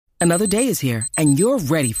Another day is here, and you're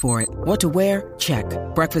ready for it. What to wear? Check.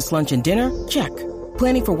 Breakfast, lunch, and dinner? Check.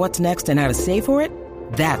 Planning for what's next and how to save for it?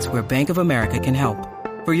 That's where Bank of America can help.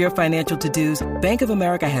 For your financial to-dos, Bank of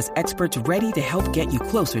America has experts ready to help get you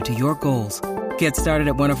closer to your goals. Get started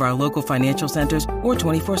at one of our local financial centers or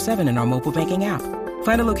 24/7 in our mobile banking app.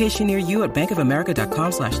 Find a location near you at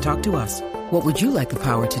bankofamerica.com/talktous. What would you like the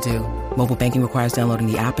power to do? Mobile banking requires downloading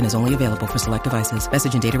the app and is only available for select devices.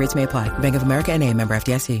 Message and data rates may apply. Bank of America N.A., member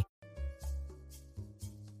FDIC.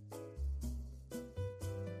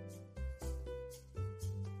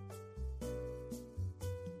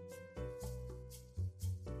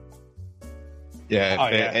 Yeah,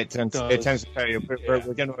 it tends to tell you, but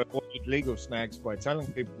we're going to avoid legal snags by telling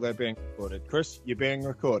people they're being recorded. Chris, you're being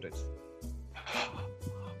recorded.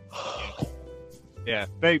 Yeah,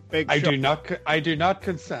 big. I do not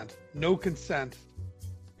consent. No consent.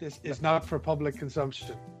 This is not for public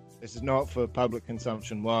consumption. This is not for public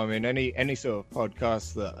consumption. Well, I mean, any sort of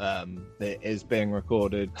podcast that is being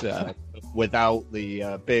recorded without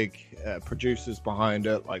the big producers behind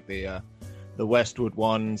it, like the Westwood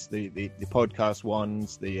ones, the podcast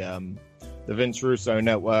ones, the Vince Russo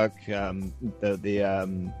network, the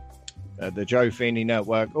Joe Feeney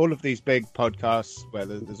network, all of these big podcasts where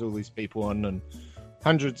there's all these people on and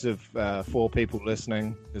hundreds of 4 people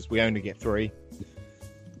listening, because we only get 3.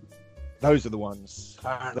 Those are the ones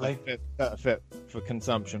that are fit for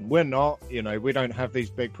consumption. We're not, we don't have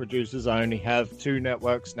these big producers. I only have 2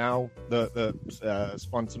 networks now that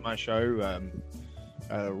sponsor my show.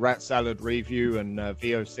 Rat Salad Review and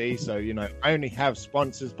VOC, so I only have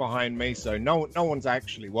sponsors behind me, so no one's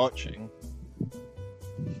actually watching.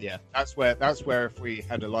 Yeah, that's where if we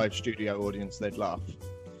had a live studio audience, they'd laugh.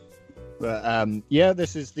 But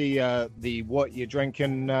this is the What You're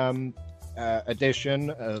Drinking edition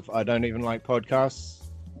of I Don't Even Like Podcasts.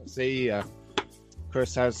 See,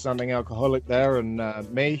 Chris has something alcoholic there, and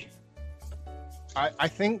me. I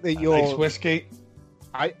think that you're nice whiskey.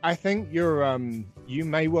 I think you're you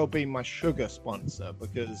may well be my sugar sponsor,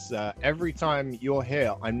 because every time you're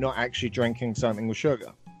here, I'm not actually drinking something with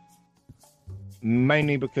sugar.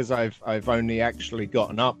 Mainly because I've only actually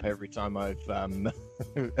gotten up every time I've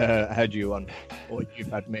had you on, or you've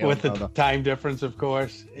had me with on. With the time difference, of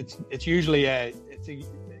course. It's usually a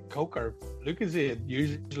Coke or Lucozade.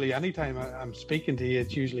 Usually, anytime I'm speaking to you,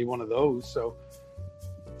 it's usually one of those. So.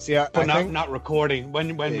 See, but not recording.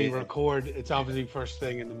 When we record, it's obviously first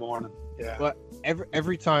thing in the morning. Yeah. But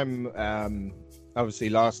every time, obviously,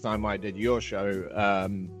 last time I did your show,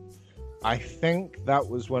 I think that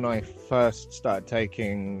was when I first started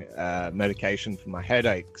taking medication for my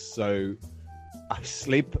headaches. So I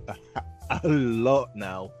sleep a lot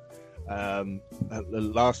now.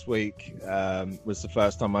 Last week was the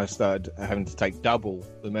first time I started having to take double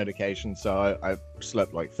the medication. So I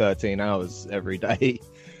slept like 13 hours every day.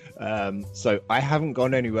 So I haven't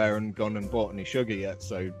gone anywhere and gone and bought any sugar yet.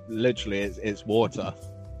 So literally it's water.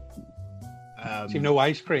 So you know,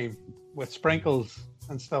 ice cream with sprinkles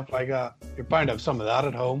and stuff like that. You're bound to have some of that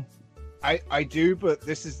at home. I do, but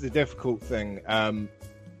this is the difficult thing.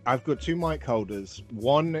 I've got 2 mic holders.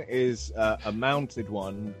 One is a mounted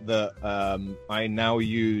one that I now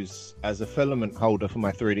use as a filament holder for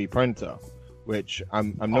my 3D printer, which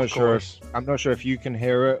I'm not sure if you can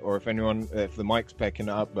hear it or if the mic's picking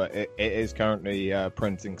it up, but it is currently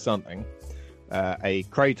printing something. A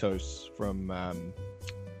Kratos from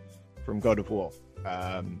God of War,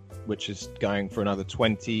 which is going for another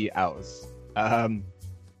 20 hours,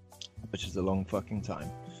 which is a long fucking time.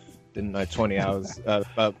 Didn't know 20 hours,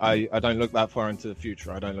 but I don't look that far into the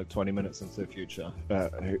future. I don't look 20 minutes into the future.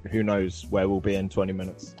 Who knows where we'll be in 20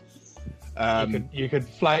 minutes? You could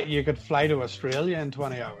fly to Australia in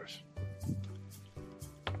 20 hours.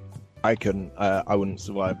 I couldn't. I wouldn't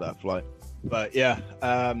survive that flight. But yeah.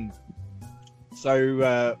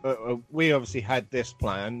 So we obviously had this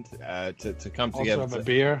planned to come together. Also have a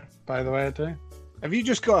beer, by the way, too. Have you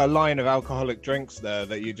just got a line of alcoholic drinks there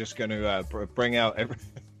that you're just going to bring out every?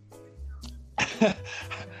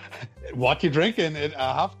 What you drinking? It's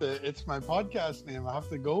my podcast name. I have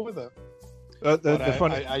to go with it.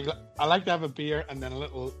 I like to have a beer and then a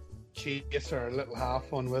little chaser, a little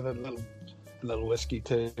half one with it, a little whiskey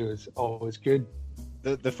too. Is always good.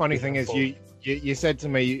 The funny thing is, you said to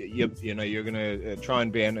me, you're going to try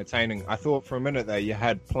and be entertaining. I thought for a minute there you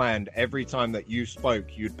had planned every time that you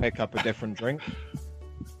spoke, you'd pick up a different drink.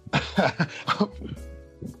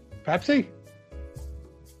 Pepsi.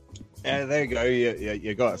 Yeah, there you go.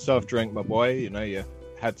 You got a soft drink, my boy. You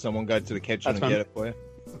had someone go to the kitchen and get it for you.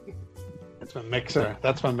 That's my mixer.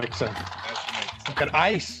 I've got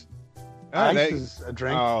ice. Ice is a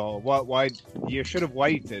drink. Oh, why? You should have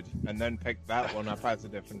waited and then picked that one up as a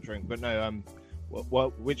different drink. But no,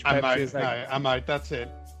 which Pepsi is that? No, I'm out. That's it.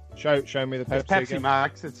 Show me the Pepsi. It's Pepsi again.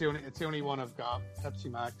 Max. It's the only one I've got.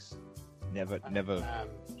 Pepsi Max. Never.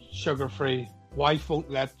 Sugar free. Wife won't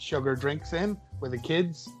let sugar drinks in with the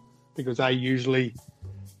kids because I usually,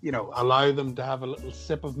 allow them to have a little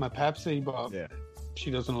sip of my Pepsi, but she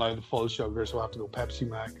doesn't allow the full sugar, so I have to go Pepsi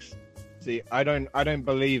Max. See, I don't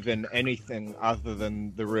believe in anything other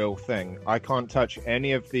than the real thing. I can't touch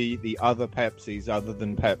any of the other Pepsis other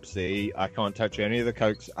than Pepsi. I can't touch any of the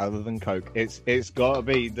Cokes other than Coke. It's got to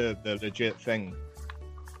be the legit thing.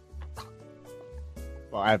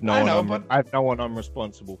 But I have no one I'm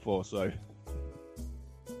responsible for, so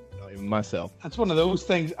not even myself. That's one of those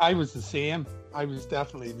things. I was the same. I was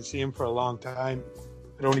definitely the same for a long time.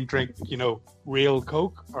 I'd only drink, real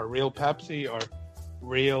Coke or real Pepsi or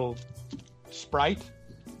real Sprite,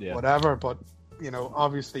 whatever. But,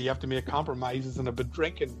 obviously you have to make compromises, and I've been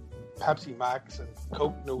drinking Pepsi Max and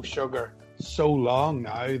Coke no sugar so long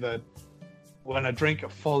now that when I drink a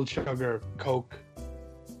full sugar Coke,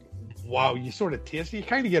 wow, you sort of taste it. You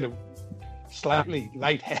kind of get a slightly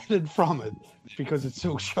lightheaded from it because it's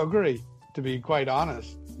so sugary, to be quite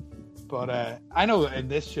honest. But I know in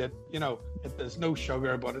this shit, there's no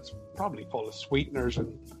sugar, but it's probably full of sweeteners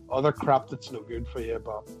and other crap that's no good for you,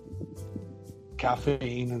 but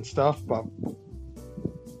caffeine and stuff. But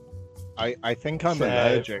I think I'm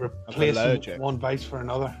allergic. Replacing one vice for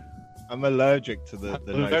another. I'm allergic to the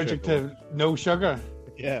allergic to no sugar.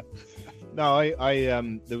 Yeah. No,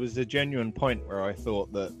 I there was a genuine point where I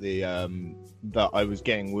thought that that I was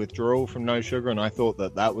getting withdrawal from no sugar, and I thought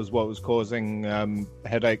that was what was causing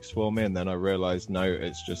headaches for me, and then I realized no,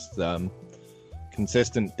 it's just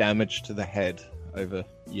consistent damage to the head over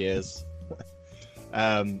years.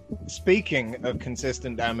 Speaking of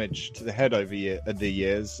consistent damage to the head over the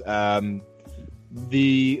years,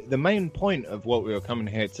 the main point of what we were coming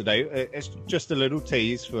here today, it's just a little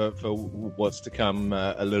tease for what's to come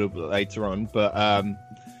a little bit later on, but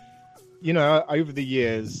over the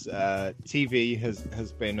years, TV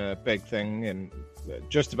has been a big thing in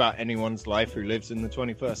just about anyone's life who lives in the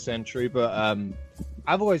 21st century, but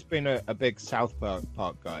I've always been a big South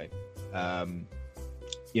Park guy.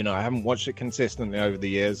 I haven't watched it consistently over the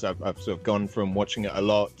years. I've sort of gone from watching it a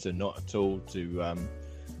lot to not at all to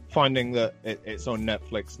finding that it's on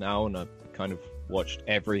Netflix now, and I've kind of watched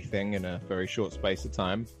everything in a very short space of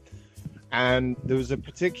time. And there was a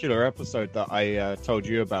particular episode that I told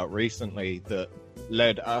you about recently that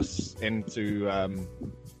led us into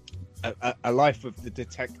a life of the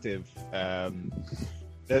detective,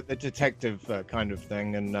 the detective kind of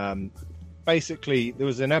thing. And basically, there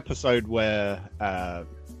was an episode where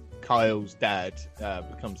Kyle's dad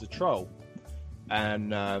becomes a troll.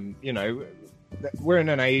 And, we're in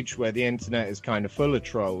an age where the internet is kind of full of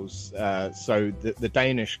trolls. So the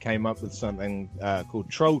Danish came up with something called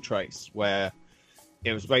Troll Trace, where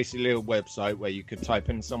it was basically a website where you could type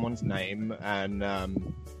in someone's name and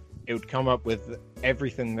it would come up with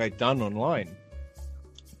everything they'd done online.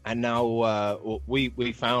 And now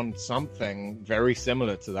we found something very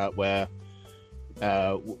similar to that, where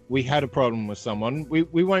we had a problem with someone.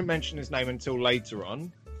 We won't mention his name until later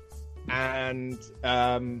on. And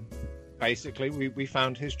basically, we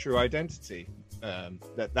found his true identity.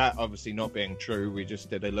 That obviously not being true, we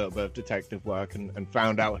just did a little bit of detective work and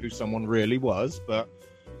found out who someone really was. But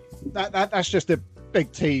that's just a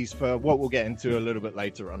big tease for what we'll get into a little bit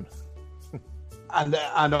later on.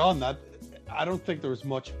 and on that, I don't think there was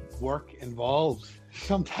much work involved.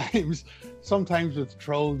 Sometimes with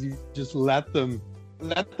trolls, you just let them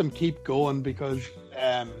keep going, because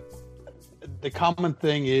the common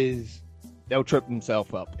thing is they'll trip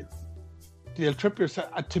themselves up. They'll trip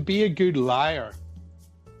yourself. To be a good liar,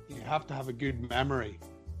 you have to have a good memory.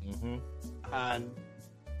 Mm-hmm. And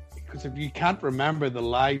because if you can't remember the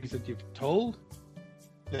lies that you've told,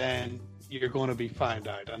 then you're going to be found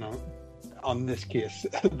out. And on this case,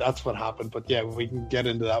 that's what happened. But yeah, we can get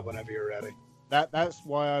into that whenever you're ready. That's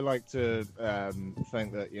why I like to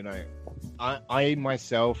think that, I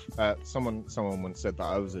myself, someone once said that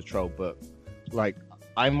I was a troll, but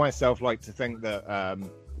I myself like to think that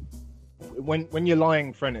when you're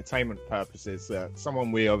lying for entertainment purposes,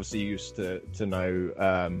 someone we obviously used to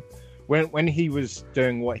know, when he was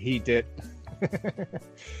doing what he did,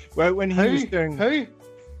 when he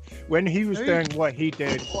was doing what he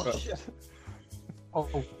did.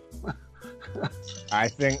 I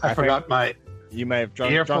forgot my. You may have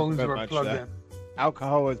drunk earphones were plugged there. in.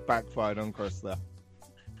 Alcohol has backfired on Chris there.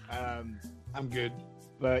 I'm good.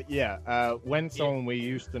 But yeah, when someone we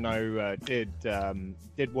used to know did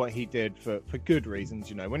what he did for good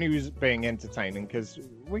reasons, when he was being entertaining, because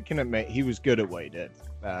we can admit he was good at what he did.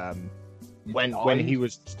 When he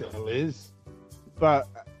was still is, but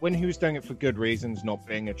when he was doing it for good reasons, not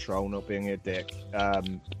being a troll, not being a dick,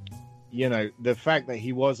 the fact that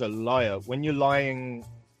he was a liar. When you're lying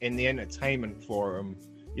in the entertainment forum,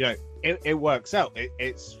 it works out.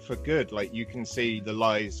 It's for good. Like, you can see the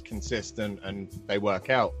lies consistent and they work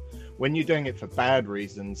out. When you're doing it for bad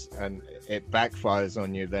reasons and it backfires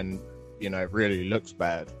on you, then it really looks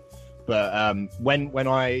bad. But when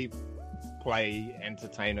I play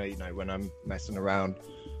entertainer, when I'm messing around,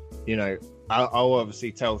 I'll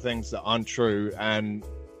obviously tell things that aren't true, and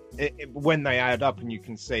when they add up and you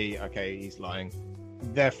can see, okay, he's lying,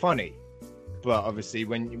 they're funny. But obviously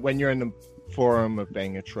when you're in the forum of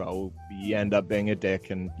being a troll, you end up being a dick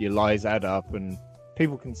and your lies add up and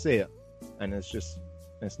people can see it, and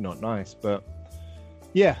it's not nice. But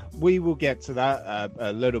yeah, we will get to that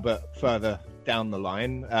a little bit further down the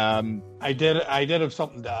line. I did have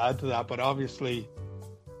something to add to that, but obviously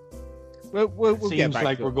we'll seems get back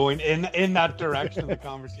like to we're going in that direction of the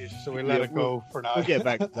conversation, so we let it go for now. We'll get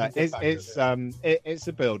back to that. It's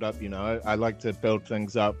a build up, I like to build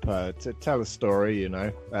things up to tell a story,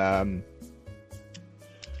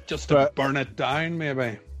 just to burn it down,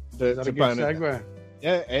 maybe. Is that a good segue?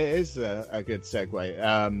 Yeah, it is a good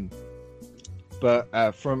segue.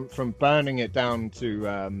 But from burning it down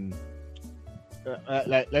to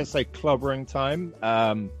let's say clobbering time.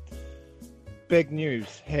 Big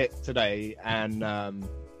news hit today, and I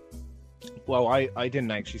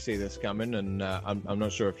didn't actually see this coming, and I'm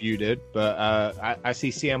not sure if you did, but I see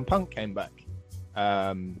CM Punk came back.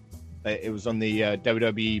 It was on the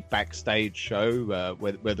WWE backstage show.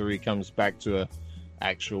 Whether he comes back to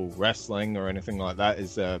actual wrestling or anything like that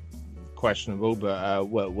is questionable. But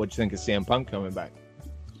what do you think of CM Punk coming back?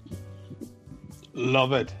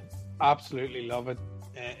 Love it, absolutely love it.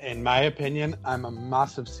 In my opinion, I'm a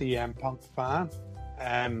massive CM Punk fan.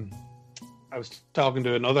 I was talking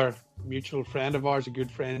to another mutual friend of ours, a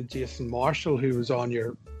good friend, Jason Marshall, who was on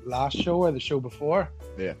your last show or the show before.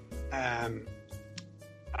 Yeah.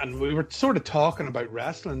 And we were sort of talking about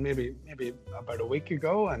wrestling maybe about a week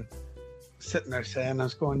ago, and sitting there saying, I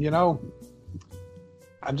was going,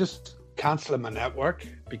 I'm just cancelling my network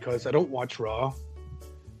because I don't watch Raw.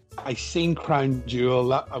 I seen Crown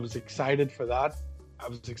Jewel. I was excited for that. I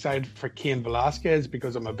was excited for Cain Velasquez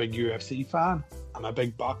because I'm a big UFC fan. I'm a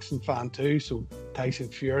big boxing fan too. So Tyson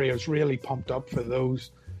Fury, I was really pumped up for those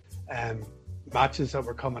matches that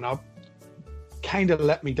were coming up. Kind of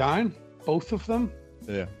let me down, both of them.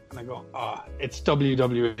 Yeah. And I go, it's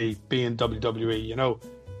WWE being WWE,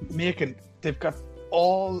 they've got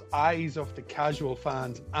all eyes of the casual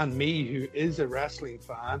fans and me, who is a wrestling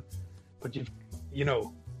fan. But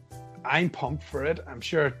I'm pumped for it. I'm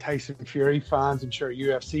sure Tyson Fury fans, I'm sure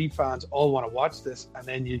UFC fans all want to watch this. And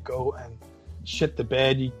then you go and shit the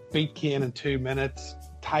bed. You beat Cain in 2 minutes.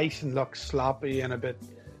 Tyson looks sloppy and a bit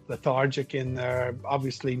lethargic in there.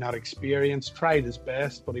 Obviously not experienced. Tried his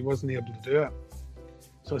best, but he wasn't able to do it.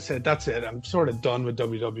 So I said, that's it. I'm sort of done with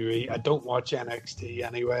WWE. I don't watch NXT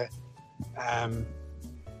anyway.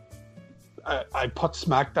 I put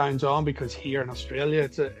SmackDowns on because here in Australia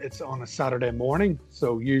it's on a Saturday morning.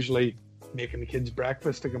 So usually making the kids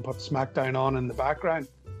breakfast, I can put SmackDown on in the background.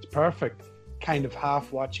 It's perfect. Kind of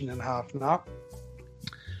half watching and half not.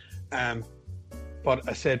 But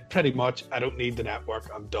I said pretty much I don't need the network.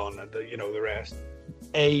 I'm done. And the rest.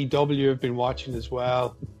 AEW I've been watching as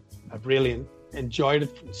well. I've really enjoyed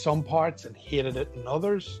it in some parts and hated it in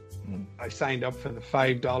others. I signed up for the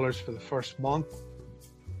 $5 for the first month.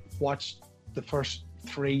 Watched the first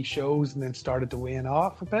 3 shows and then started to wane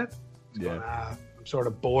off a bit. I'm sort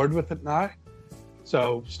of bored with it now,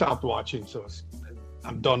 so stopped watching. So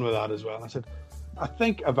I'm done with that as well. And I said, I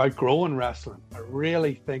think I've outgrown wrestling. I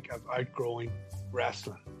really think I've outgrown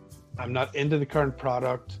wrestling. I'm not into the current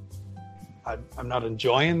product. I'm not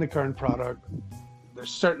enjoying the current product. There's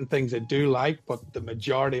certain things I do like, but the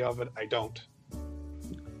majority of it I don't.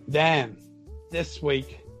 Then this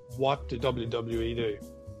week, what do WWE do?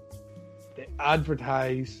 They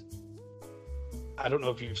advertise, I don't know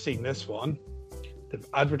if you've seen this one, they've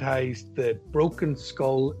advertised the Broken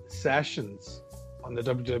Skull sessions on the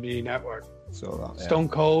WWE Network. So Stone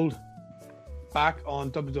Cold, back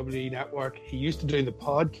on WWE Network. He used to do the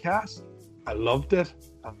podcast. I loved it.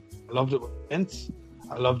 I loved it with Vince.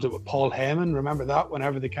 I loved it with Paul Heyman. Remember that?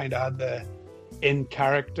 Whenever they kind of had the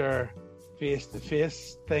in-character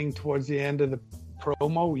face-to-face thing towards the end of the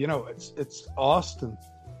promo. It's Austin.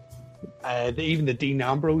 Even the Dean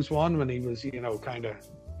Ambrose one when he was, kind of,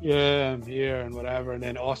 yeah, I'm here and whatever, and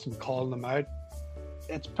then Austin calling him out.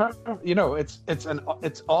 It's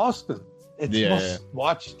it's Austin. It's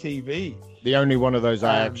must-watch TV. The only one of those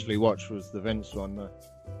I actually watched was the Vince one, though.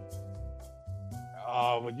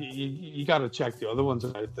 Oh, well, you got to check the other ones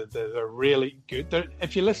out. They're really good.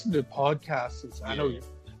 If you listen to podcasts, I know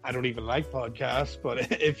I don't even like podcasts,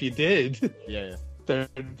 but if you did,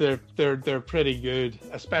 they're pretty good,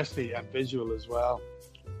 especially at visual as well.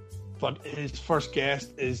 But his first guest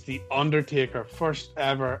is The Undertaker, first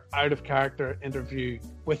ever out of character interview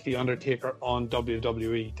with The Undertaker on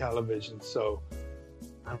WWE television. So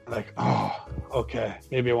I'm like, oh, okay,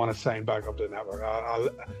 maybe I want to sign back up to the network.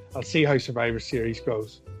 I'll see how Survivor Series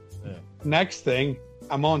goes. Yeah. Next thing,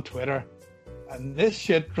 I'm on Twitter, and this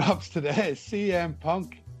shit drops today. CM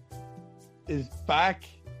Punk is back,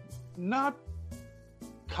 not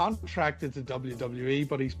contracted to WWE,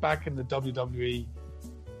 but he's back in the WWE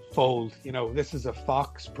fold. This is a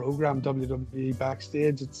Fox program, WWE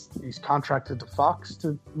Backstage. He's contracted to Fox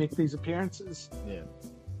to make these appearances. Yeah.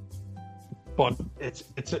 But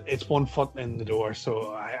it's one foot in the door,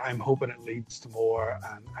 so I'm hoping it leads to more,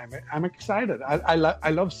 and I'm excited. I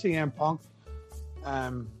love CM Punk.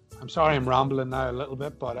 I'm sorry I'm rambling now a little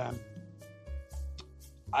bit, but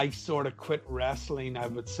I sort of quit wrestling, I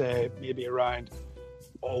would say maybe around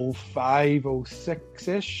 05,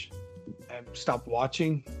 06-ish. Stopped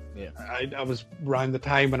watching. Yeah. I was around the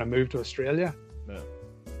time when I moved to Australia. Yeah.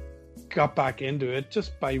 Got back into it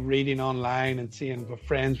just by reading online and seeing what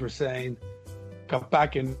friends were saying. Got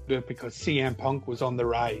back into it because CM Punk was on the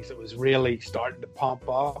rise. It was really starting to pump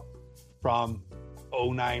up from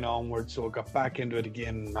 09 onwards, so I got back into it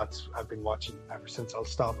again, and I've been watching ever since. I'll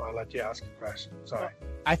let you ask a question. Sorry.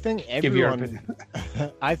 I think everyone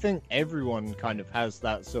I think everyone kind of has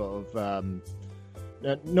that sort of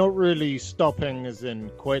not really stopping as in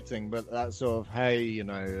quitting, but that sort of, hey,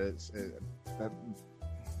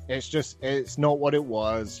 it's not what it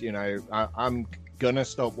was, I'm gonna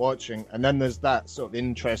stop watching. And then there's that sort of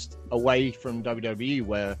interest away from WWE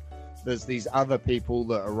where there's these other people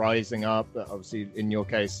that are rising up. That obviously, in your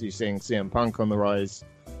case, you're seeing CM Punk on the rise.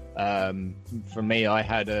 For me, I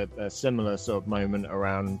had a similar sort of moment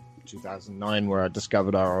around 2009 where I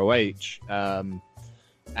discovered ROH,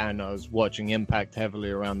 and I was watching Impact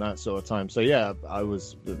heavily around that sort of time. So yeah, I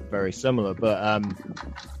was very similar. But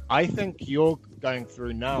I think you're going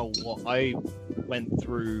through now what I went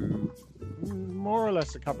through more or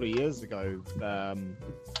less a couple of years ago,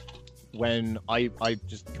 when I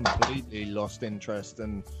just completely lost interest,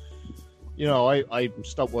 and I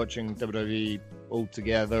stopped watching WWE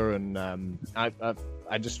altogether, and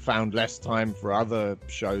I just found less time for other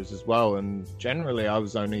shows as well, and generally I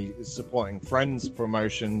was only supporting friends'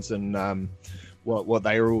 promotions and what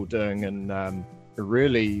they were all doing, and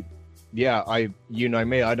really, yeah, you know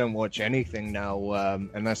me, I don't watch anything now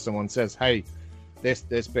unless someone says, hey,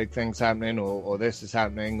 this big thing's happening, or this is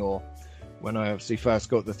happening. Or when I obviously first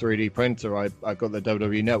got the 3D printer, I got the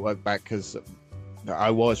WWE Network back because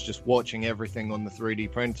I was just watching everything on the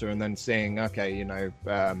 3D printer and then seeing, okay,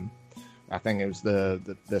 I think it was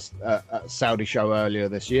this Saudi show earlier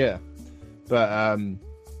this year. But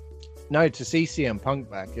no, to see CM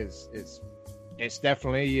Punk back it's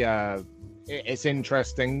definitely it's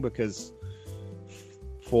interesting, because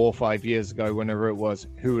 4 or 5 years ago, whenever it was,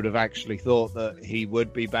 who would have actually thought that he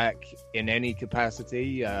would be back in any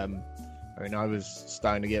capacity? I was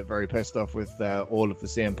starting to get very pissed off with all of the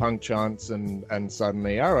CM Punk chants, and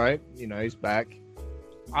suddenly, all right, he's back.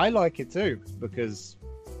 I like it too, because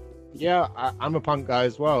yeah, I'm a Punk guy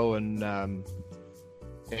as well, and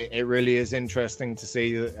it really is interesting to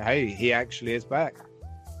see that, hey, he actually is back.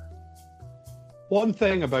 One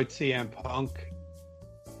thing about CM Punk,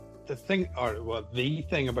 the thing about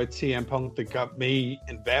CM Punk that got me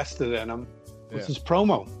invested in him was his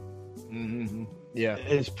promo. Mm-hmm. Yeah,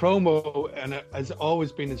 his promo, and it has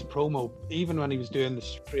always been his promo, even when he was doing the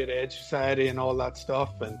Straight Edge Society and all that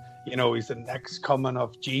stuff, and he's the next coming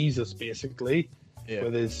of Jesus, basically,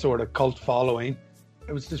 with his sort of cult following.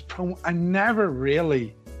 It was his promo. I never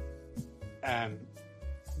really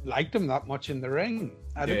liked him that much in the ring.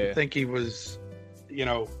 I didn't think he was, he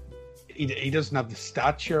doesn't have the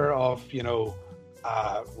stature of,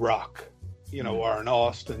 Rock, or an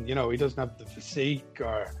Austin, he doesn't have the physique,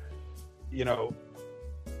 or,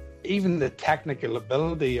 even the technical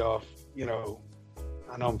ability of, I know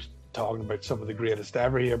I'm talking about some of the greatest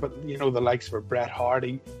ever here, but, the likes of Bret Hart,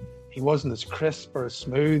 he wasn't as crisp or as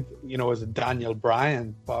smooth, as a Daniel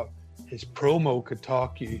Bryan, but his promo could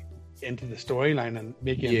talk you into the storyline and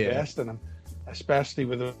make you invest in him, especially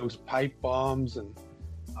with those pipe bombs and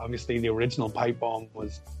obviously the original pipe bomb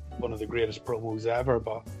was one of the greatest promos ever,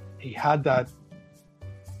 but he had that.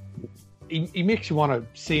 He makes you want to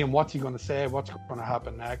see him. What's he going to say? What's going to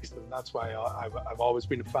happen next? And that's why I've always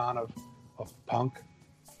been a fan of Punk.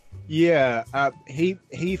 Yeah,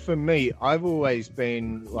 he for me, I've always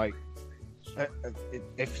been like,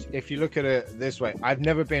 if you look at it this way, I've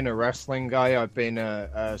never been a wrestling guy. I've been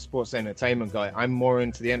a sports entertainment guy. I'm more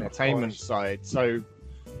into the entertainment side. So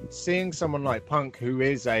seeing someone like Punk, who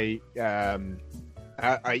is a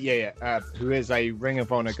who is a Ring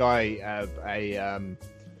of Honor guy,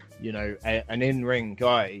 an in-ring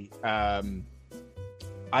guy.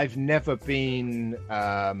 I've never been.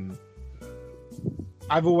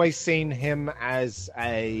 I've always seen him as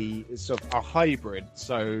a sort of a hybrid.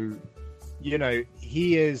 So,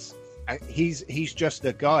 he is. He's just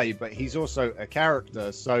a guy, but he's also a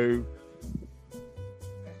character. So,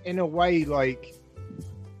 in a way, like,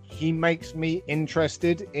 he makes me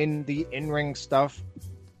interested in the in-ring stuff.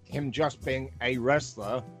 Him just being a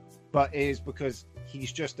wrestler, but it is because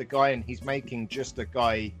he's just a guy and he's making just a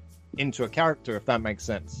guy into a character, if that makes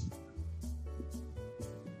sense.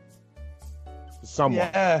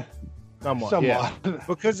 Somewhat. Yeah. Somewhat. Yeah.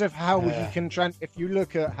 Because of how you can if you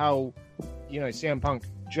look at how, CM Punk,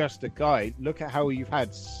 just a guy, look at how you've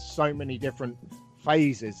had so many different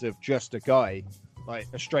phases of just a guy, like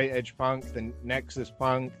a straight edge Punk, the Nexus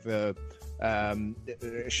Punk, the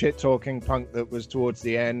shit talking Punk that was towards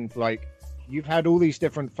the end. Like, you've had all these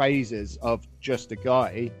different phases of just a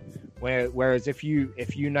guy, whereas if you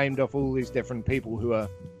named off all these different people who are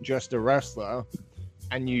just a wrestler,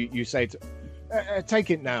 and you say to take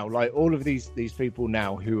it now, like all of these people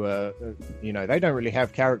now who are they don't really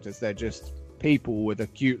have characters, they're just people with a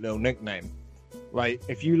cute little nickname. Like,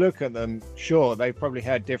 if you look at them, sure, they've probably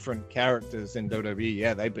had different characters in WWE.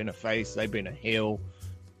 Yeah, they've been a face, they've been a heel,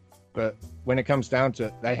 but when it comes down to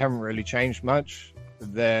it, they haven't really changed much.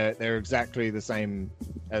 They're exactly the same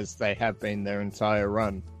as they have been their entire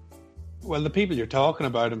run. Well, the people you're talking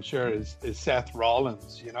about, I'm sure, is Seth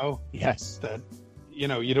Rollins. Yes. That you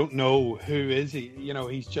don't know who is he.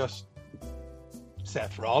 He's just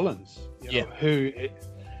Seth Rollins. Who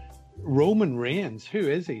Roman Reigns? Who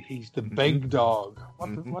is he? He's the big dog.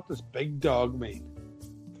 What does big dog mean?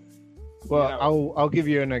 Well, I'll give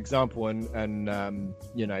you an example, and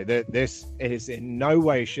this is in no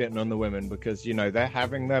way shitting on the women, because they're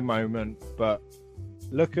having their moment. But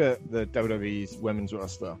look at the WWE's women's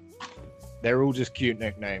roster; they're all just cute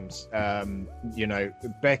nicknames.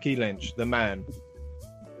 Becky Lynch, the Man.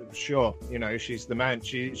 Sure, she's the man.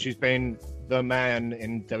 She's been the man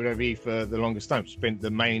in WWE for the longest time. She's been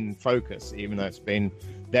the main focus, even though it's been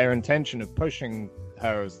their intention of pushing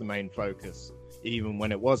her as the main focus, even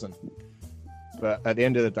when it wasn't. But at the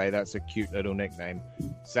end of the day, that's a cute little nickname.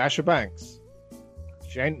 Sasha Banks.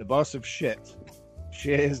 She ain't the boss of shit.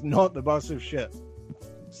 She is not the boss of shit.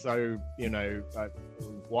 So,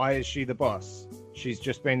 why is she the boss? She's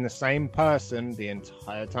just been the same person the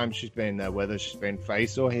entire time she's been there, whether she's been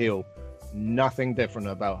face or heel. Nothing different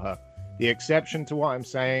about her. The exception to what I'm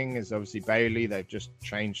saying is obviously Bayley. They've just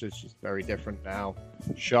changed her. She's very different now.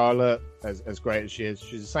 Charlotte, as great as she is,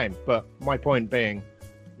 she's the same. But my point being,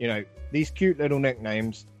 these cute little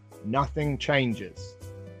nicknames, nothing changes.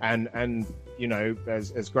 And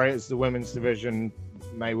as great as the women's division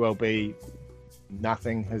may well be,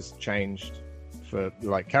 nothing has changed for,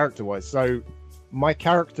 like, character-wise. So my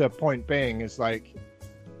character point being is, like,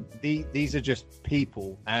 these are just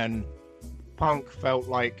people, and Punk felt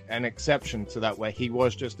like an exception to that, where he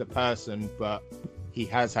was just a person, but he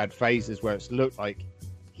has had phases where it's looked like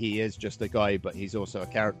he is just a guy, but he's also a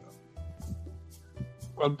character.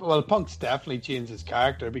 Well, Punk's definitely changed his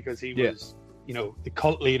character, because he was, the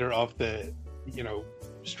cult leader of the,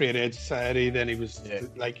 straight edge society. Then he was,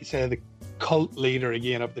 like you said, the cult leader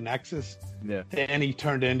again of the Nexus. Yeah. Then he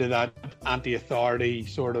turned into that anti-authority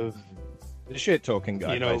sort of, the shit talking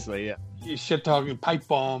guy, basically. Yeah. Shit talking, pipe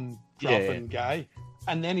bomb dropping guy.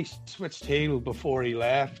 And then he switched heel before he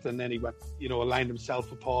left, and then he went, aligned himself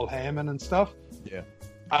with Paul Heyman and stuff. Yeah.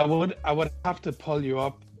 I would have to pull you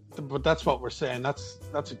up, but that's what we're saying. That's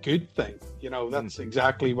a good thing. That's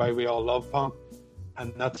exactly why we all love Punk.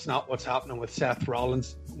 And that's not what's happening with Seth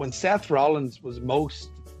Rollins. When Seth Rollins was most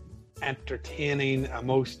entertaining and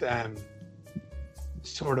most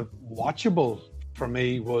sort of watchable for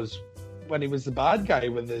me was when he was the bad guy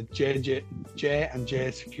with the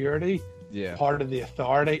J&J security, part of the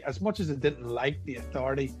Authority. As much as I didn't like the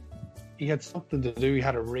Authority, he had something to do. He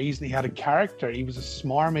had a reason. He had a character. He was a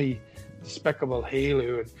smarmy, despicable heel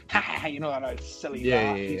who would, that silly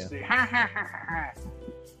laugh. He used to do,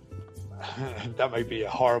 that might be a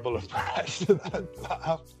horrible impression.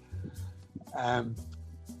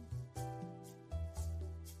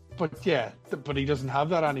 But yeah, but he doesn't have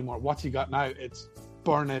that anymore. What's he got now? It's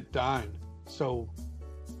burn it down. So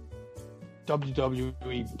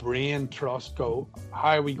WWE brain trust go,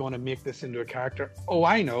 how are we going to make this into a character? Oh,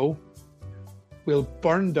 I know. We'll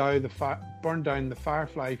burn down the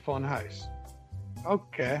Firefly Funhouse.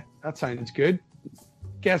 Okay, that sounds good.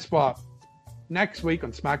 Guess what? Next week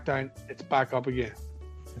on SmackDown, it's back up again.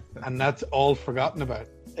 And that's all forgotten about.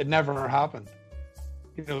 It never happened.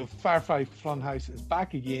 You know, Firefly Funhouse is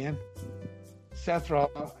back again. Seth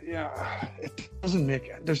Rollins, yeah, it doesn't make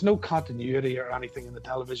it. There's no continuity or anything in the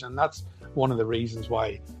television. That's one of the reasons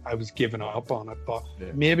why I was giving up on it. But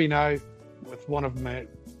maybe now, with one of my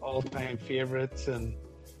all-time favorites and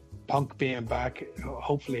Punk being back,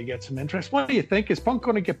 hopefully he gets some interest. What do you think? Is Punk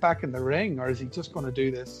going to get back in the ring, or is he just going to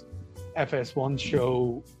do this FS1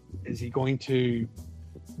 show? Is he going to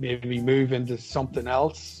maybe move into something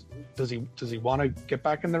else? Does he want to get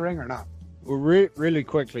back in the ring or not? Well, really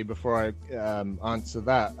quickly before I answer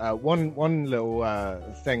that, one little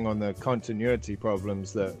thing on the continuity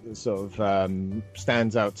problems that sort of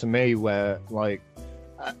stands out to me, where like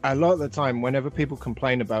a lot of the time, whenever people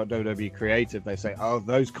complain about WWE Creative, they say, "Oh,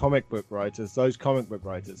 those comic book writers."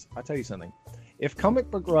 I tell you something. If comic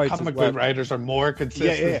book writers are more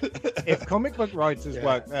consistent. Yeah. If comic book writers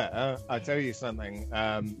work there, I tell you something.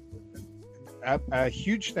 A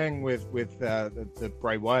huge thing with the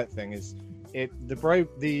Bray Wyatt thing is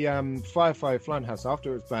the Firefly Funhouse,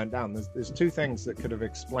 after it was burned down. There's two things that could have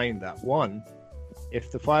explained that. One,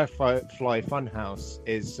 if the Firefly Funhouse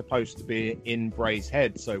is supposed to be in Bray's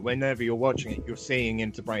head, so whenever you're watching it, you're seeing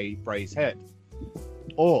into Bray's head.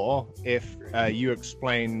 Or if you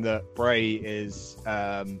explain that Bray is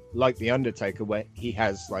like the Undertaker, where he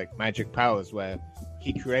has like magic powers, where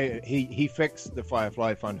he fixed the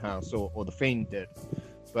Firefly Funhouse, or the Fiend did.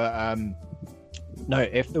 But no,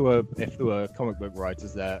 if there were comic book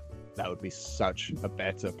writers there, that would be such a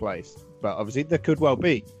better place. But obviously there could well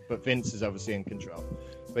be, but Vince is obviously in control.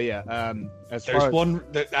 But yeah, I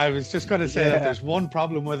was just going to say that there's one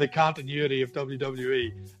problem with the continuity of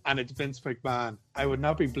WWE, and it's Vince McMahon. I would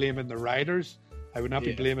not be blaming the writers. I would not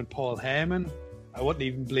be blaming Paul Heyman. I wouldn't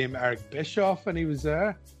even blame Eric Bischoff when he was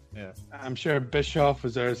there. Yeah, I'm sure Bischoff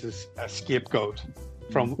was there as a scapegoat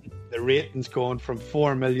from the ratings going from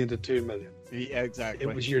 4 million to 2 million. Yeah, exactly.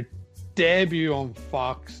 It was your debut on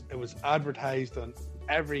Fox. It was advertised on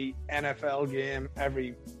every NFL game,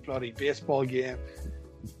 every bloody baseball game.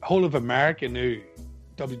 Whole of America knew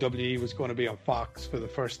WWE was going to be on Fox for the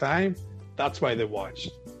first time. That's why they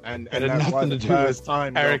watched. And it had nothing to do with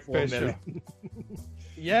Eric Bischoff.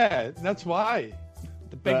 Yeah, that's why.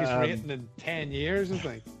 The biggest rating in 10 years, I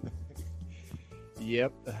think.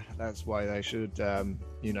 Yep, that's why they should,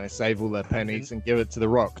 save all their pennies and give it to The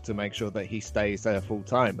Rock to make sure that he stays there full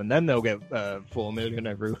time, and then they'll get 4 million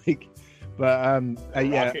every week. But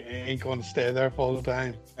Rock ain't going to stay there full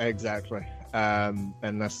time. Exactly,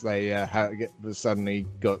 unless they suddenly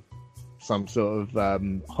got some sort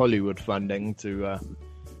of Hollywood funding to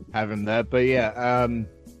have him there. But yeah,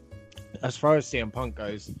 as far as CM Punk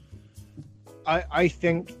goes, I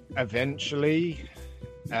think eventually.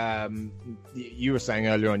 You were saying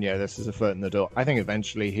earlier on, this is a foot in the door. I think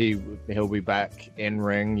eventually he'll be back in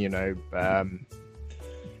ring.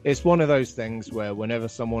 It's one of those things where whenever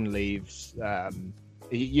someone leaves,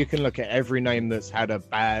 you can look at every name that's had a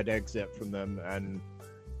bad exit from them and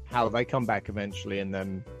how they come back eventually, and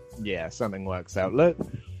then something works out.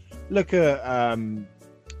 Look at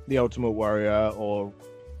the Ultimate Warrior, or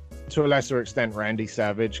to a lesser extent Randy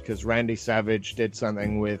Savage, because Randy Savage did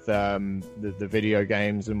something with the video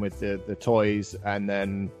games and with the toys, and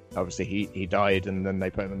then obviously he died, and then they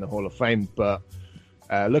put him in the Hall of Fame. But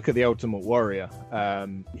look at the Ultimate Warrior.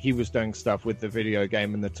 He was doing stuff with the video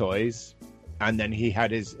game and the toys, and then he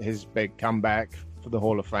had his big comeback for the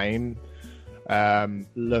Hall of Fame.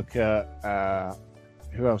 Look at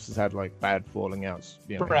who else has had like bad falling outs?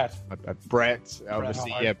 Brett,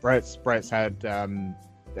 obviously. Brett's had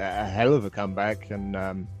a hell of a comeback,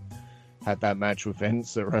 and had that match with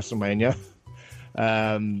Vince at WrestleMania.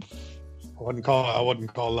 I wouldn't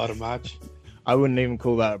call that a match. I wouldn't even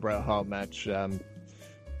call that a Bret Hart match.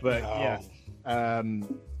 But no.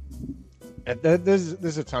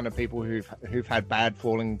 There's a ton of people who've had bad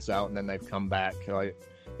fallings out and then they've come back. Like,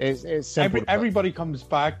 it's simple. Everybody comes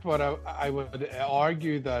back, but I would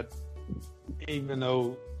argue that even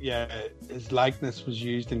though his likeness was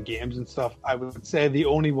used in games and stuff, I would say the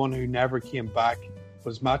only one who never came back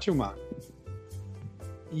was Macho Man.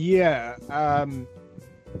 Yeah,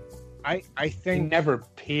 I think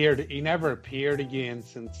he never appeared again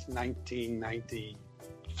since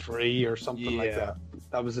 1993 or something like that.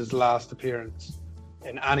 That was his last appearance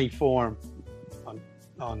in any form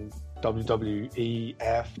on WWE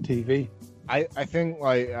TV. I think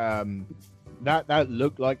like that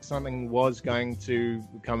looked like something was going to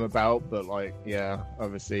come about, but like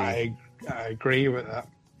obviously I agree with that.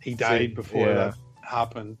 He died before that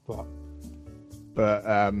happened, but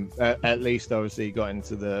at least obviously he got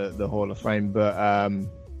into the Hall of Fame. But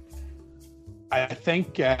I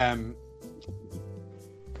think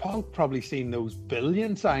Punk probably seen those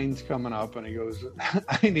billion signs coming up, and he goes,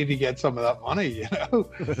 "I need to get some of that money." You know,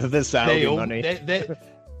 the Saudi money.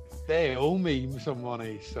 They owe me some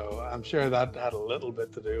money, so I'm sure that had a little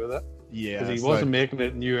bit to do with it. Yeah, because he wasn't making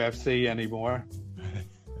it in UFC anymore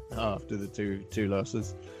after the two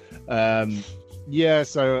losses.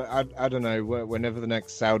 So I don't know. Whenever the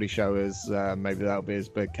next Saudi show is, maybe that'll be his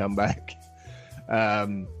big comeback.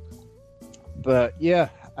 But yeah,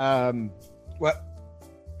 what?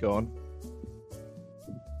 Go on.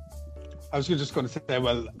 I was just going to say,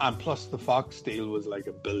 well, and plus the Fox deal was like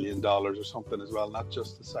 $1 billion or something as well, not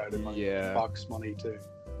just the Saudi money, Fox money too.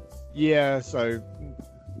 Yeah, so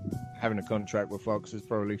having a contract with Fox is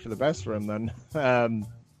probably for the best for him then.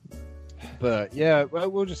 But yeah, well,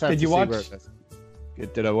 we'll just have to see where it goes.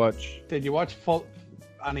 Did I watch? Did you watch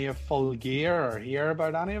any of Full Gear or hear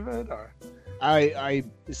about any of it? Or I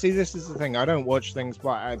see. This is the thing. I don't watch things,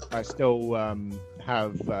 but I still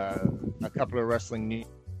have a couple of wrestling news.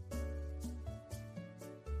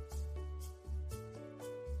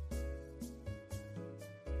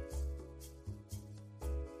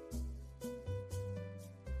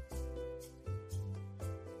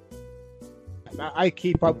 I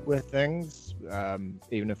keep up with things,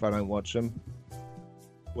 even if I don't watch them.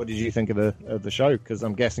 What did you think of the show? Because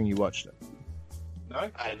I'm guessing you watched it. No,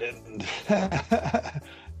 I didn't.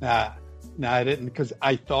 Nah, I didn't. Because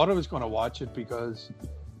I thought I was going to watch it because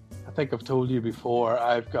I think I've told you before.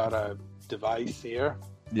 I've got a device here.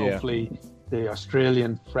 Yeah. Hopefully, the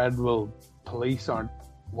Australian federal police aren't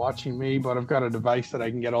watching me, but I've got a device that I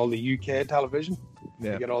can get all the UK television.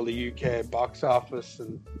 Yeah. Get all the UK box office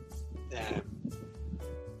and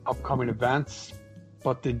upcoming events,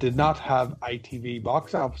 but they did not have ITV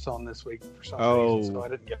box office on this week for some reason, so I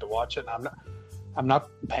didn't get to watch it. And I'm not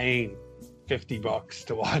paying $50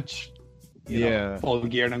 to watch Full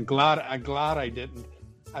Gear, and I'm glad I didn't.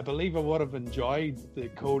 I believe I would have enjoyed the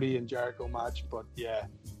Cody and Jericho match, but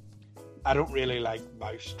I don't really like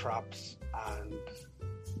mouse traps and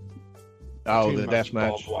the death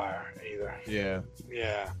match barbed wire either. Yeah.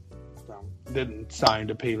 So, didn't sound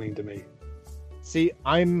appealing to me. See,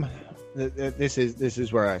 this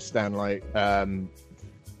is where I stand. Like, where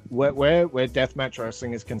deathmatch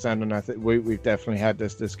wrestling is concerned, and I think we've definitely had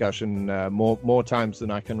this discussion more times than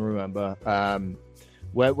I can remember.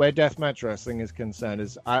 Where deathmatch wrestling is concerned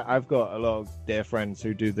is I've got a lot of dear friends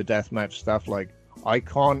who do the deathmatch stuff. Like, I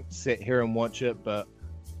can't sit here and watch it, but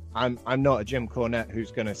I'm not a Jim Cornette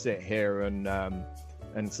who's going to sit here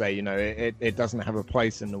and say, it doesn't have a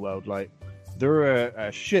place in the world. Like, there are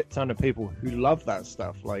a shit ton of people who love that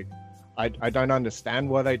stuff. Like, I don't understand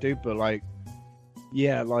why they do, but like,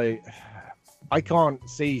 I can't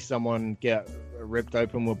see someone get ripped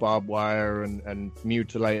open with barbed wire and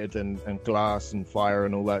mutilated and glass and fire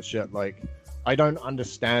and all that shit. Like, I don't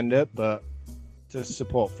understand it, but to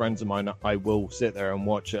support friends of mine, I will sit there and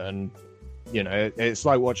watch it. And it's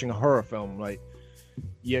like watching a horror film. Like,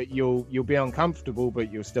 you'll be uncomfortable,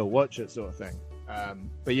 but you'll still watch it, sort of thing.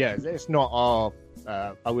 But yeah, it's not our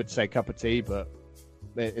I would say cup of tea, but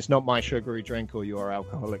it's not my sugary drink or your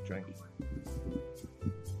alcoholic drink.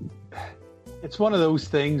 It's one of those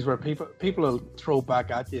things where people will throw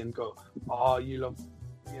back at you and go, "Oh, you love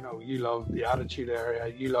the Attitude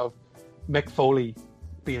Era. You love Mick Foley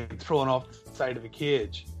being thrown off the side of a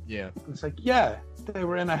cage." Yeah, and it's like, yeah, they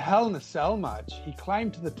were in a Hell in a Cell match. He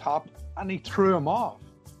climbed to the top and he threw him off.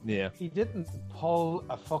 Yeah, he didn't pull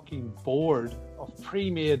a fucking board of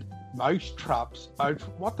pre-made mouse traps out.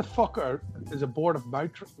 What the fuck is a board of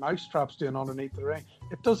mouse traps doing underneath the ring?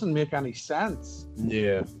 It doesn't make any sense.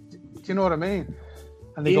 Yeah. Do you know what I mean?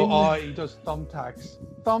 And they go, he does thumbtacks.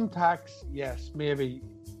 Thumbtacks, yes, maybe.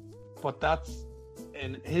 But that's,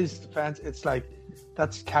 in his defense, it's like,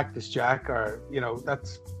 that's Cactus Jack, or,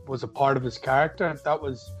 that was a part of his character. That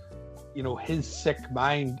was, his sick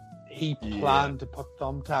mind. He planned to put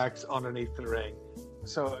thumbtacks underneath the ring.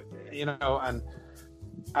 So, and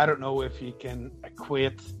I don't know if you can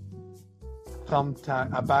equate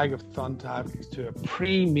a bag of thumbtacks to a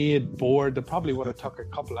pre-made board that probably would have took a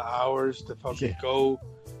couple of hours to fucking go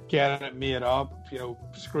get it made up.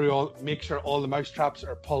 make sure all the mouse traps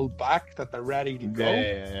are pulled back, that they're ready to go.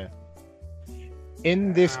 Yeah.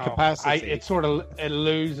 In this capacity, it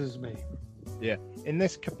loses me. Yeah. In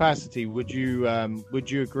this capacity, would you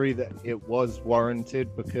agree that it was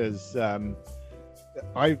warranted? Because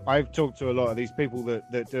I've talked to a lot of these people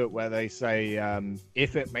that do it, where they say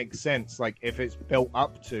if it makes sense, like if it's built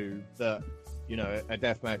up to that, a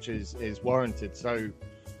deathmatch is warranted. So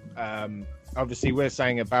obviously we're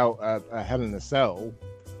saying about a Hell in a Cell,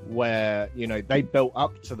 where they built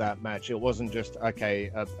up to that match. It wasn't just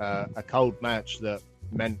a cold match that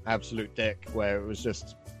meant absolute dick, where it was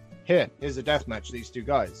just here's a death match, these two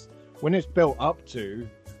guys. When it's built up to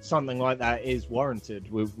something like that is warranted,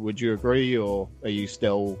 would you agree, or are you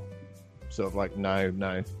still sort of like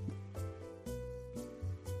no?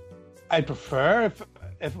 I'd prefer if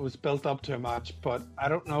it was built up to a match, but I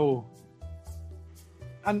don't know.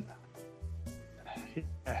 And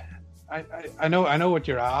I know what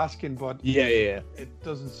you're asking, but it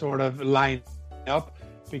doesn't sort of line up,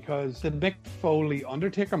 because the Mick Foley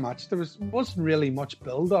Undertaker match, there wasn't really much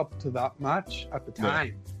build up to that match at the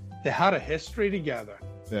time. They had a history together,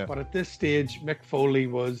 but at this stage, Mick Foley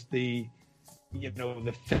was the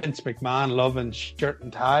Vince McMahon loving shirt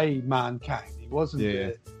and tie Mankind. He wasn't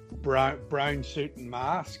the brown suit and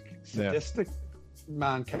mask sadistic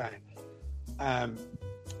Mankind.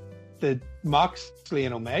 The Moxley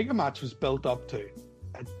and Omega match was built up to.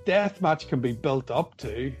 A death match can be built up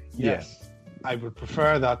to. Yes. I would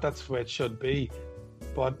prefer that. That's the way it should be.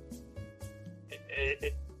 But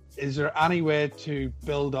is there any way to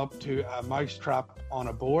build up to a mousetrap on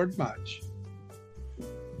a board match?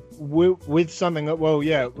 With something that, well,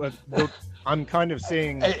 I'm kind of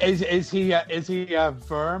seeing. Is he a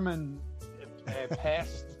vermin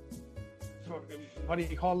pest? What do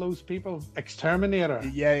you call those people? Exterminator.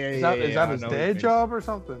 Is that his day job or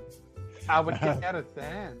something? I would get it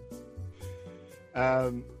then.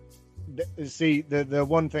 See, the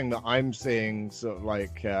one thing that I'm seeing, sort of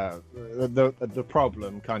like the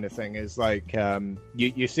problem kind of thing, is like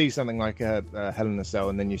you see something like a Hell in a Cell,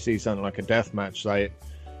 and then you see something like a death match. Like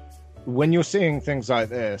when you're seeing things like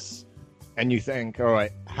this, and you think, all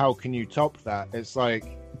right, how can you top that? It's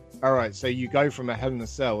like, all right, so you go from a Hell in a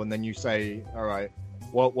Cell, and then you say, all right,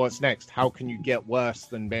 what's next? How can you get worse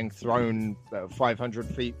than being thrown 500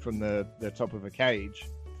 feet from the top of a cage?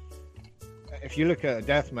 If you look at a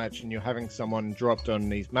death match and you're having someone dropped on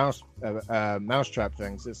these mousetrap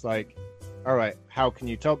things, it's like, all right, how can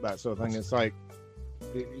you top that sort of thing? It's like,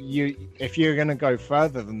 if you're going to go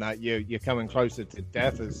further than that, you're coming closer to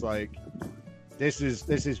death. It's like, this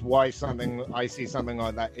is why I see something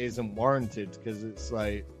like that isn't warranted, because it's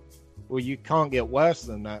like, well, you can't get worse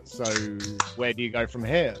than that, so where do you go from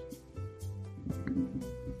here?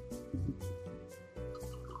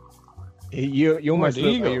 You almost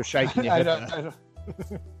look like you're shaking your head.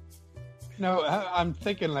 No, I'm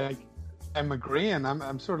thinking like I'm agreeing.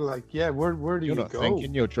 I'm sort of like, where do you go? You're not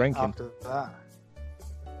thinking, you're drinking. After that.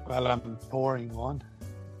 Well, I'm pouring one.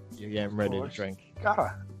 You're getting ready to drink.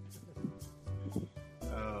 Gotta.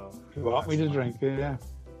 Oh, you want me to drink? Yeah.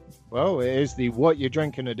 Well, it is the What You're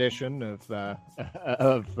Drinking edition of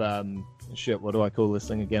shit. What do I call this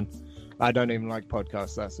thing again? I don't even like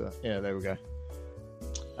podcasts. There we go.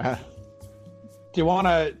 Do you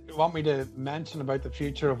want me to mention about the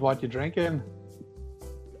future of What You're Drinking?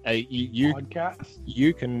 Podcast.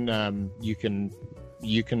 You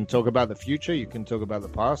can talk about the future. You can talk about the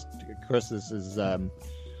past. Chris, this is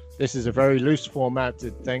a very loose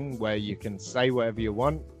formatted thing where you can say whatever you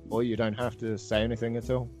want, or you don't have to say anything at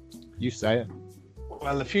all. You say it.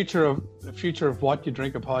 Well, the future of What You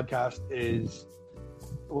Drink, a podcast, is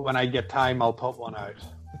when I get time, I'll put one out.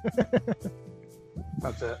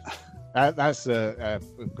 That's it. That's a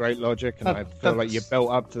great logic, and I feel like you built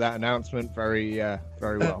up to that announcement very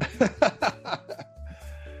well.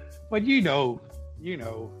 But you know,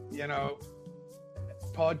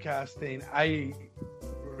 podcasting. I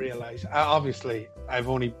realize, obviously, I've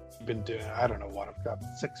only been doing, I don't know what, I've got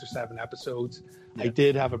 6 or 7 episodes. Yeah. I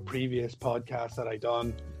did have a previous podcast that I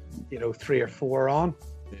done, 3 or 4 on,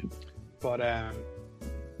 but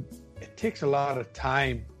it takes a lot of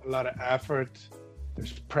time, a lot of effort.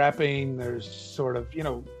 There's prepping, there's sort of,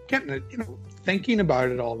 getting it, thinking about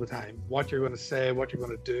it all the time, what you're going to say, what you're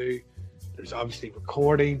going to do. There's obviously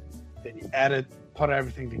recording, then you edit, put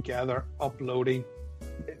everything together, uploading.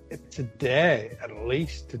 It's a day at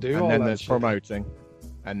least to do all that. And then there's promoting.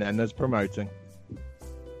 And then there's promoting.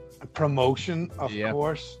 A promotion, of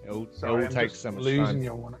course. It all takes so much losing time.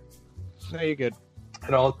 Your one. No, you're good.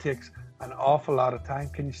 It all takes an awful lot of time.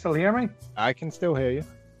 Can you still hear me? I can still hear you.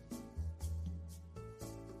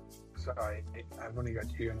 Sorry, I've only got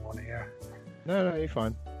you in one ear. No, you're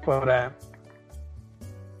fine. But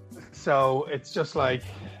so it's just like,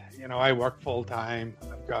 I work full time.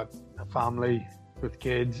 I've got a family with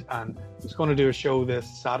kids, and I was going to do a show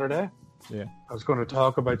this Saturday. Yeah. I was going to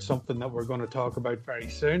talk about something that we're going to talk about very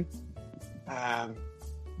soon.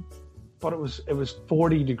 But it was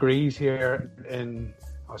 40 degrees here in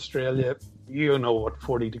Australia. You know what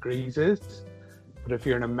 40 degrees is. But if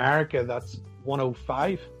you're in America, that's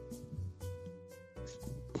 105.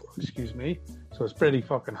 Excuse me. So it's pretty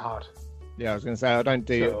fucking hot. Yeah, I was going to say, I don't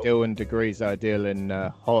deal in degrees. I deal in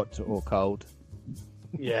hot or cold.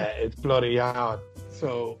 Yeah, it's bloody hot.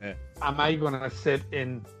 So am I going to sit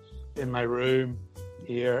in my room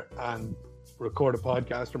here and record a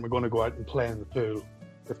podcast, or am I going to go out and play in the pool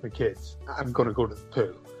with my kids? I'm going to go to the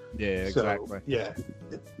pool. Yeah, exactly. So, yeah.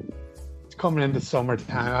 It's coming into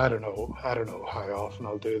summertime. I don't know how often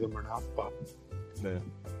I'll do them or not, but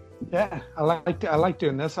yeah, I like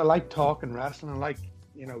doing this. I like talking wrestling. I like,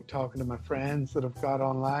 talking to my friends that I've got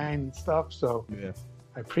online and stuff. So yeah,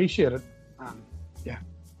 I appreciate it. Yeah.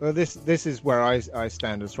 Well, this is where I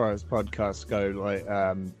stand as far as podcasts go. Like,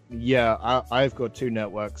 I've got 2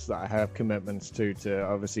 networks that I have commitments to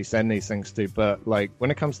obviously send these things to. But like,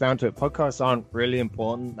 when it comes down to it, podcasts aren't really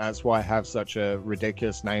important. That's why I have such a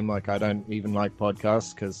ridiculous name. Like, I don't even like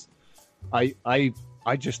podcasts because I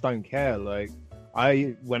just don't care. Like,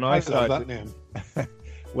 when I started that name.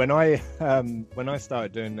 when I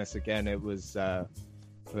started doing this again, it was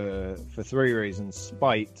for 3 reasons.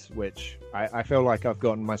 Spite, which I feel like I've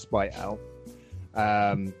gotten my spite out.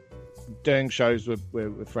 Doing shows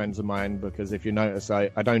with friends of mine, because if you notice, I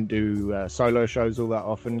don't do solo shows all that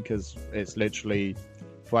often, because it's literally,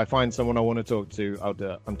 if I find someone I want to talk to, I'll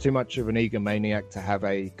do it. I'm too much of an egomaniac to have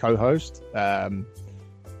a co-host,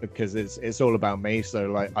 because it's all about me. So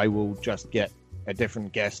like, I will just get a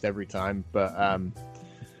different guest every time. But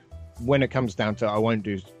when it comes down to it, I won't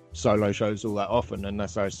do solo shows all that often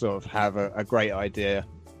unless I sort of have a great idea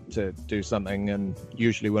to do something, and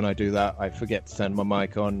usually when I do that, I forget to turn my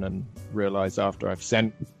mic on and realize after I've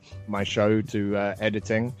sent my show to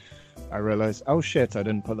editing, I realize, oh shit, I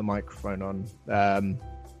didn't put the microphone on.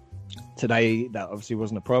 Today that obviously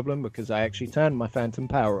wasn't a problem because I actually turned my phantom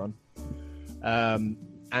power on.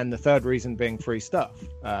 And the third reason being free stuff.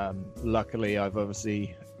 Luckily I've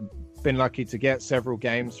obviously been lucky to get several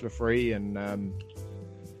games for free, and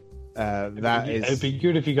it'd be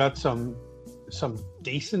good if you got some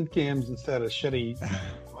decent games instead of shitty.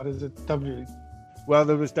 What is it? Well,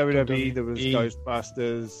 there was WWE, there was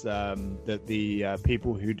Ghostbusters. That the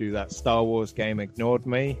people who do that Star Wars game ignored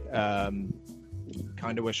me.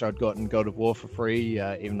 Kind of wish I'd gotten God of War for free,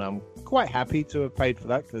 even though I'm quite happy to have paid for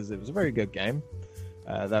that because it was a very good game.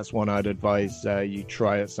 That's one I'd advise you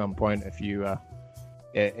try at some point if you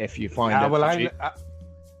find it. Well,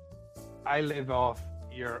 I live off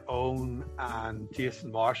your own and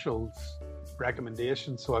Jason Marshall's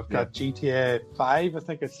recommendation, so I've got GTA 5. I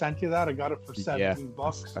think I sent you that. I got it for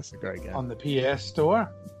 $17. That's a great game on the PS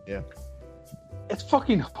Store. Yeah, it's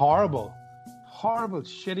fucking horrible,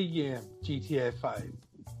 shitty game. GTA 5.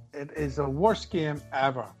 It is the worst game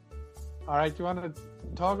ever. All right, do you want to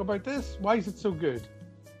talk about this? Why is it so good?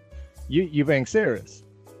 You being serious?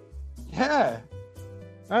 Yeah.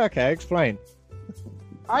 Okay, explain.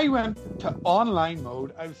 I went to online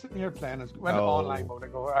mode. I was sitting here playing. I went to online mode. I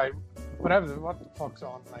go, all right, what the fuck's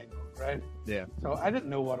online mode, right? Yeah. So I didn't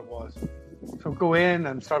know what it was. So go in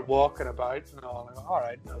and start walking about and all. I go, all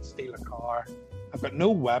right, I'll steal a car. I've got no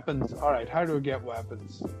weapons. All right, how do I get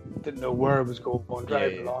weapons? Didn't know where I was going.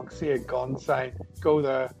 Driving along, see a gun sign, go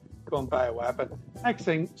there, go and buy a weapon. Next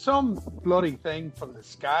thing, some bloody thing from the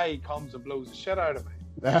sky comes and blows the shit out of me.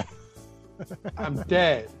 I'm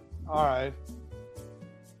dead. All right.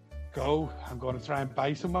 I'm going to try and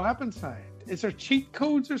buy some weapons now. Is there cheat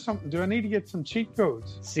codes or something? Do I need to get some cheat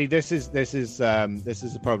codes? See, this is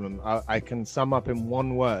the problem. I can sum up in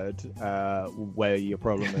one word where your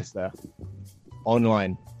problem is there.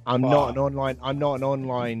 Online. I'm not an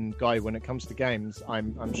online guy when it comes to games.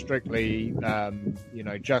 I'm strictly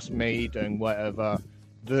just me doing whatever.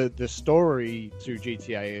 The story to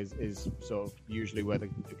GTA is sort of usually where the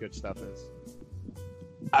good stuff is.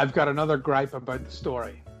 I've got another gripe about the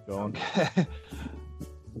story. Go on. Okay.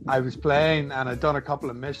 I was playing and I'd done a couple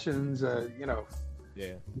of missions,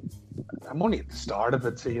 Yeah. I'm only at the start of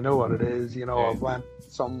it, so you know what it is. I went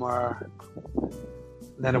somewhere, and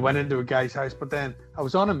then I went into a guy's house, but then I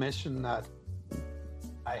was on a mission that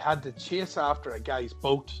I had to chase after a guy's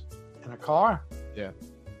boat in a car. Yeah.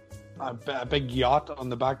 A big yacht on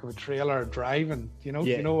the back of a trailer driving. You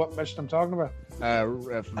know what mission I'm talking about?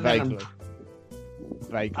 Vaguely.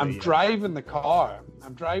 I'm driving the car,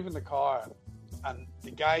 and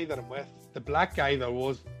the guy that I'm with, the black guy that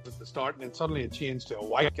was at the start, and then suddenly it changed to a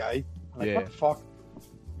white guy. I'm like, what the fuck?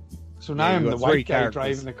 So now I'm the white guy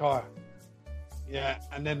driving the car. Yeah,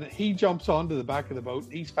 and then he jumps onto the back of the boat.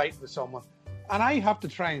 He's fighting with someone, and I have to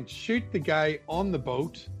try and shoot the guy on the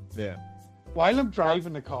boat. Yeah. While I'm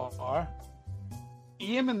driving the car,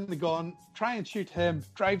 aiming the gun, try and shoot him,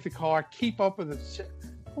 drive the car, keep up with it.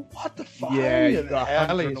 What the fuck? Yeah, you've got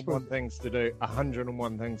 101 things to do.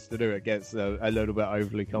 101 things to do. It gets a little bit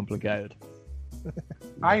overly complicated.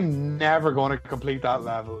 I'm never going to complete that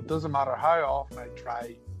level. It doesn't matter how often I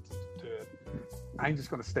try to do it. I'm just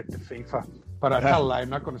going to stick to FIFA. But I tell you, I'm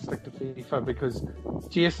not going to stick to FIFA because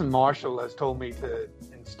Jason Marshall has told me to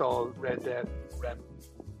install Red Dead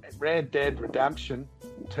Redemption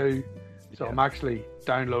 2. So I'm actually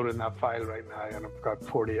downloading that file right now, and I've got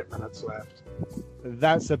 48 minutes left.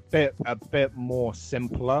 That's a bit more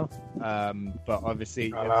simpler, but obviously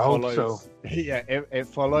it follows. Hope so. Yeah, it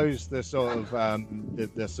follows the sort of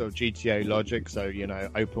the sort of GTA logic. So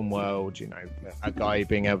open world. A guy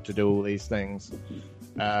being able to do all these things.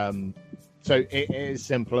 So it is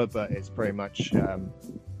simpler, but it's pretty much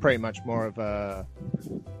more of a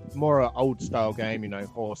old style game.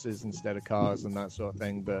 Horses instead of cars and that sort of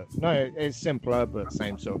thing. But no, it's simpler, but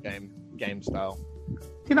same sort of game style. Do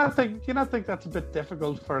you not think that's a bit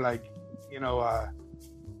difficult for a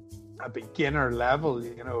beginner level?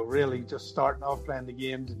 Really just starting off playing the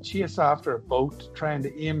game to chase after a boat, trying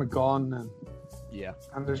to aim a gun,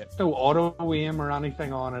 and there's no auto aim or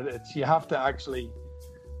anything on it. It's you have to actually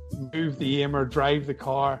move the aim or drive the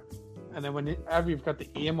car, and then whenever you've got the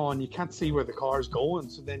aim on, you can't see where the car's going,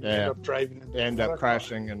 so then you end up driving into end up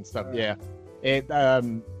crashing and stuff.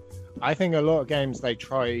 I think a lot of games they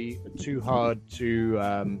try too hard to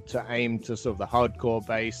aim to sort of the hardcore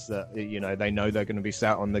base that they know they're going to be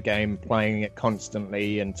sat on the game playing it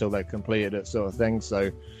constantly until they've completed it, sort of thing. So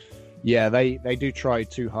they do try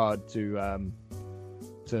too hard to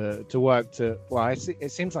work to. Well,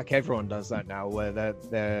 it seems like everyone does that now, where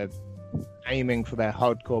they're aiming for their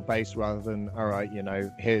hardcore base rather than, all right,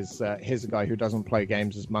 here's a guy who doesn't play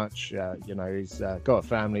games as much. He's got a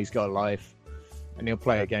family, he's got a life, and he'll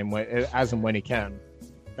play a game as and when he can.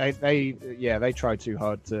 They try too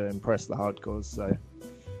hard to impress the hardcores. So,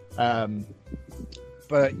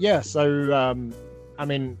 I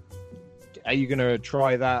mean, are you going to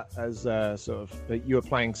try that as sort of, you were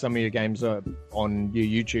playing some of your games on your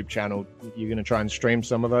YouTube channel? You're going to try and stream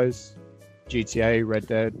some of those? GTA, Red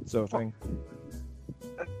Dead, sort of thing?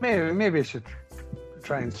 Maybe I should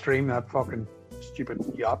try and stream that fucking stupid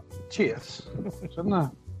yacht chase, shouldn't I?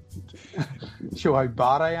 Show how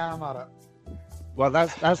bad I am at it. Well,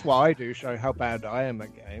 that's what I do, show how bad I am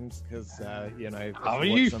at games, because,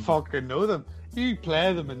 you fucking know them. You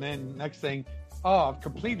play them, and then next thing, I've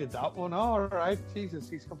completed that one. All right, Jesus,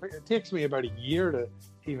 he's completed. It takes me about a year to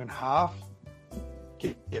even half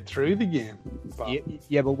get through the game. But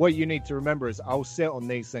but what you need to remember is I'll sit on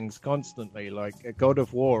these things constantly. Like God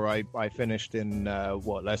of War, I finished in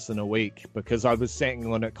less than a week, because I was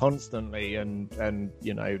sitting on it constantly and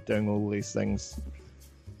doing all these things.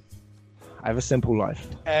 I have a simple life.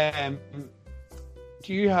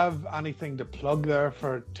 Do you have anything to plug there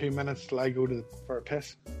for 2 minutes till I go for a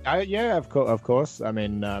piss? Of course. I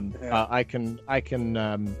mean, I can.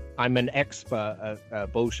 I'm an expert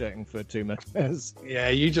at bullshitting for 2 minutes. Yeah,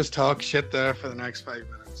 you just talk shit there for the next 5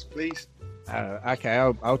 minutes, please. Okay,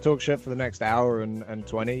 I'll talk shit for the next hour and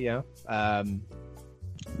 20. Yeah.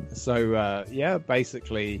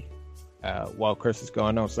 Basically, while Chris is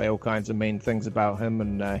gone, I'll say all kinds of mean things about him,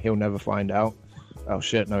 and he'll never find out. Oh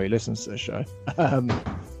shit, no, he listens to the show.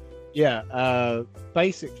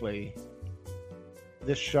 Basically,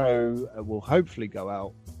 this show will hopefully go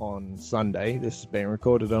out on Sunday. This is being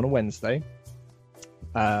recorded on a Wednesday.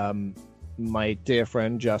 My dear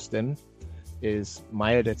friend Justin is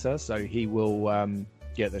my editor, so he will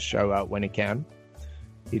get the show out when he can.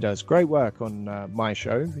 He does great work on my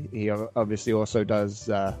show. He obviously also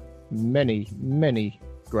does many, many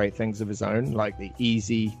great things of his own, like the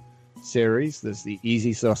Easy series. There's the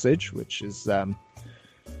Easy Sausage, which is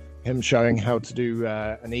him showing how to do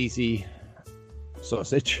an easy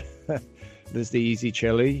sausage. There's the Easy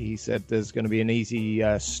Chili. He said there's going to be an Easy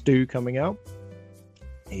Stew coming out.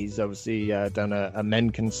 He's obviously done a Men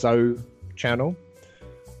Can Sew channel.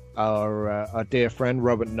 Our dear friend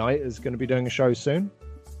Robert Knight is going to be doing a show soon.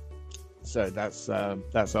 So that's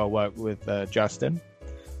our work with Justin.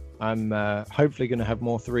 I'm hopefully going to have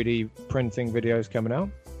more 3D printing videos coming out.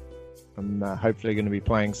 I'm hopefully going to be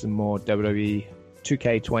playing some more WWE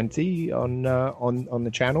 2K20 on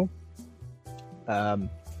the channel.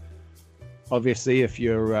 Obviously, if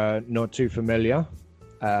you're not too familiar,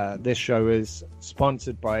 this show is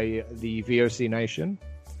sponsored by the VOC Nation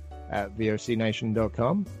at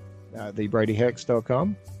vocnation.com,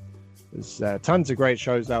 thebradyhicks.com. There's tons of great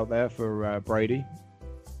shows out there for Brady,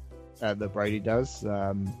 that Brady does,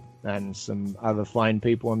 and some other fine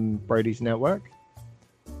people on Brady's network.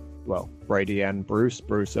 Well, Brady and Bruce.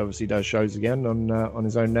 Bruce obviously does shows again on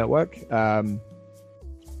his own network. And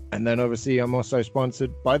then obviously I'm also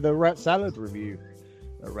sponsored by the Rat Salad Review,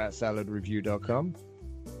 ratsaladreview.com.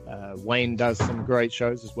 Wayne does some great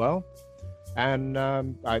shows as well. And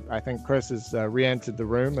I think Chris has re-entered the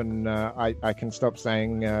room, and I can stop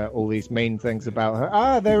saying all these mean things about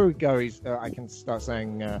her. There we go. I can start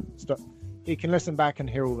saying stop. He can listen back and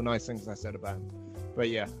hear all the nice things I said about him. But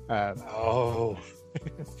yeah.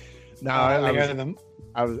 No,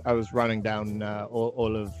 I was running down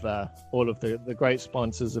all of the great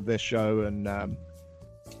sponsors of this show,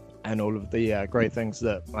 and all of the great things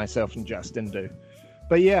that myself and Justin do.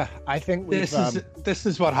 But yeah, I think this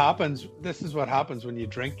is what happens. This is what happens when you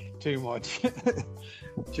drink too much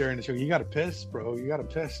during the show. You gotta piss, bro. You gotta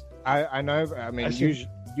piss. I know. I mean,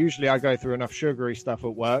 usually I go through enough sugary stuff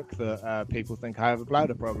at work that people think I have a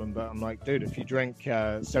bladder problem. But I'm like, dude, if you drink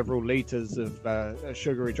several liters of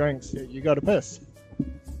sugary drinks, you gotta piss.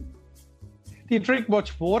 Do you drink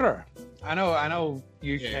much water? I know.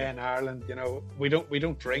 UK and Ireland, we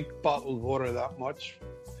don't drink bottled water that much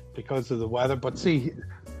because of the weather. But see,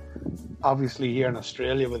 obviously here in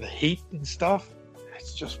Australia with the heat and stuff,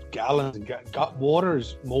 it's just gallons. Got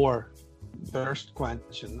water's more thirst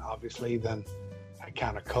quenching, obviously, than a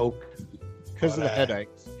can of Coke. Because of the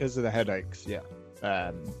headaches. Yeah.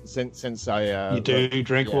 Since I you do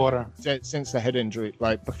drink water since the head injury,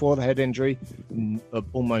 like before the head injury,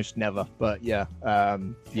 almost never. But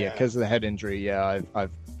because of the head injury,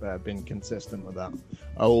 I've been consistent with that.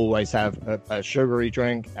 I always have a sugary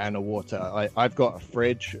drink and a water. I've got a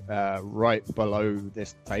fridge right below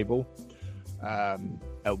this table,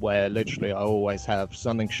 where literally I always have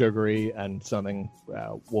something sugary and something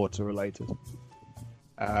water related.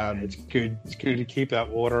 It's good to keep that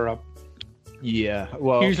water up. Yeah,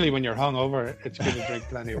 well, usually when you're hungover, it's good to drink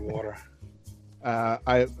plenty of water.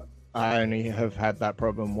 I only have had that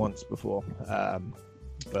problem once before,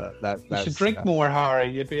 but that's... You should drink more,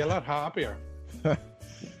 Harry. You'd be a lot happier.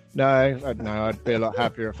 No, I'd be a lot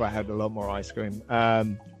happier if I had a lot more ice cream.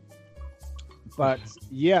 But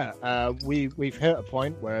yeah, we've hit a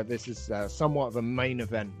point where this is somewhat of a main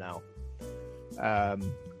event now.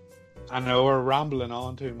 I know we're rambling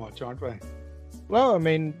on too much, aren't we? Well, I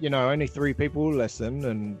mean, only 3 people will listen,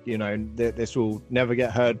 and, this will never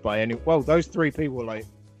get heard by any... Well, those 3 people, like,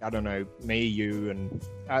 I don't know, me, you, and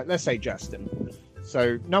let's say Justin.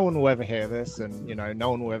 So no one will ever hear this, and, no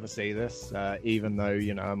one will ever see this, even though,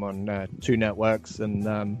 I'm on 2 networks and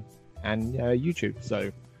YouTube.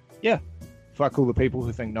 So, yeah, fuck all the people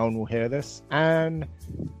who think no one will hear this. And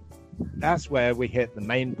that's where we hit the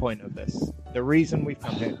main point of this. The reason we've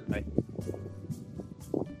come here today.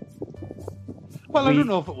 Well, I don't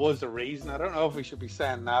know if it was the reason. I don't know if we should be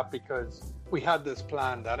saying that because we had this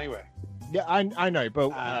planned anyway. Yeah, I know, but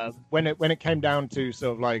when it came down to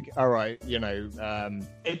sort of like, all right, it's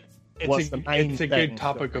a good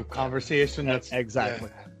topic of conversation. That's exactly.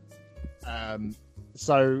 Yeah.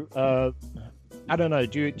 So I don't know.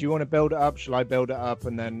 Do you want to build it up? Shall I build it up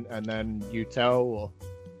and then you tell? Or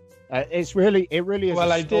it really is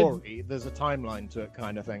a story. There's a timeline to it,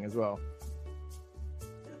 kind of thing as well.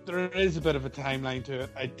 There is a bit of a timeline to it.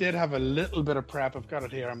 I did have a little bit of prep. I've got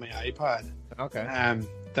it here on my iPad. Okay.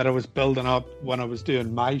 That I was building up when I was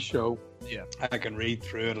doing my show. Yeah. I can read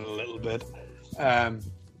through it a little bit.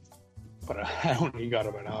 But I only got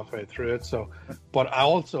about halfway through it. So, but I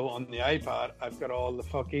also on the iPad, I've got all the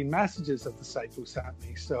fucking messages that the Psycho sent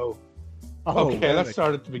me. So, really? Let's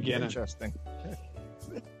start at the beginning. Interesting.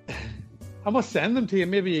 I must send them to you.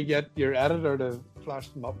 Maybe you get your editor to flash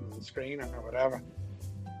them up on the screen or whatever.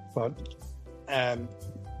 But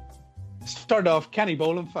start off, Kenny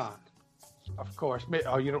Boland fan, of course.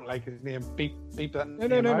 Oh, you don't like his name? Beep that.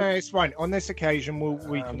 No, it's fine. On this occasion,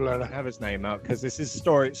 we can have his name out because this is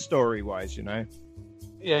story wise,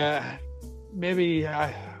 Yeah, maybe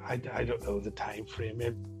I don't know the time frame.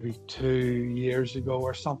 Maybe 2 years ago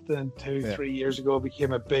or something. 3 years ago, I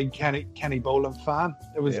became a big Kenny Boland fan.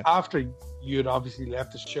 It was after you'd obviously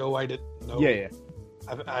left the show. I didn't know. Yeah.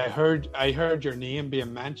 I heard your name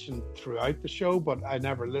being mentioned throughout the show, but I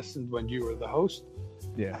never listened when you were the host.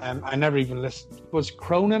 Yeah. I never even listened. Was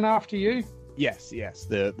Cronin after you? Yes.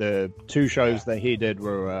 The 2 shows that he did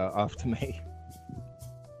were after me.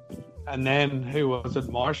 And then who was it?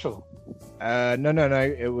 Marshall.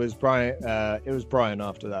 No. It was Brian. It was Brian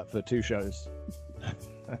after that for 2 shows.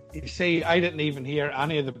 You see, I didn't even hear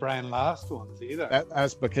any of the Brian Last ones either.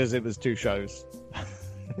 That's because it was 2 shows.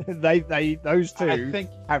 Those two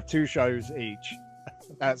have 2 shows each.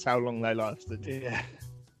 That's how long they lasted. Yeah.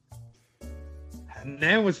 And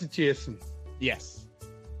then was it Jason? Yes.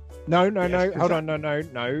 No. Hold on. No.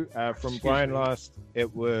 From Excuse Brian me. Last,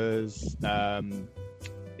 it was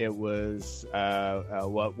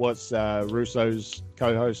what's Russo's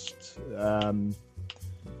co-host?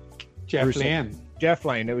 Jeff Russo. Lane. Jeff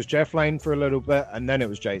Lane. It was Jeff Lane for a little bit, and then it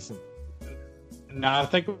was Jason. No, I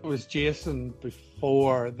think it was Jason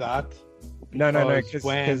before that. No,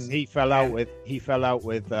 because he fell out with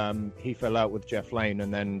Jeff Lane,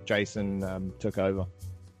 and then Jason took over.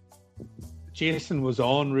 Jason was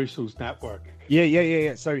on Russo's network.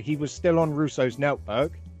 Yeah. So he was still on Russo's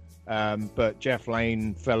network, but Jeff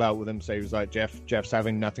Lane fell out with him. So he was like, Jeff's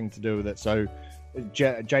having nothing to do with it. So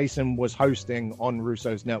Jason was hosting on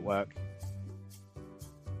Russo's network.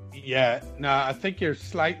 Yeah, no, I think you're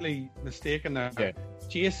slightly mistaken there. Yeah.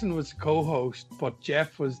 Jason was the co-host, but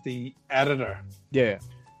Jeff was the editor. Yeah.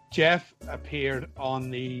 Jeff appeared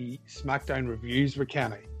on the SmackDown reviews with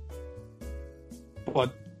Kenny,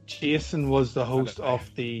 but Jason was the host of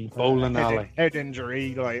the bowling alley. Head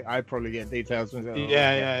injury, like I probably get details.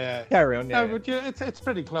 Yeah. Carry on. Yeah. No, but it's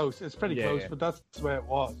pretty close. It's pretty close, but that's the way it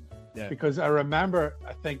was. Yeah. Because I remember,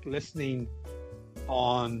 I think, listening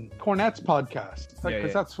on Cornette's podcast,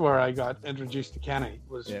 because that's where I got introduced to Kenny,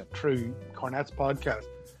 was through Cornette's podcast,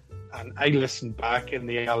 and I listened back in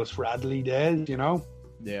the Alice Radley days, you know.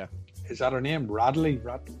 Yeah. Is that her name? Radley,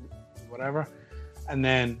 whatever. And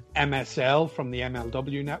then MSL from the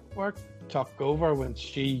MLW network took over when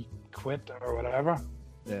she quit or whatever.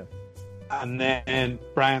 Yeah. And then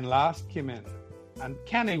Brian Last came in, and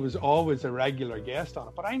Kenny was always a regular guest on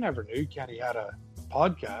it, but I never knew Kenny had a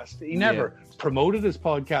podcast. He never promoted his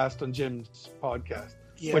podcast on Jim's podcast,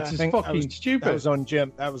 which is fucking stupid. That was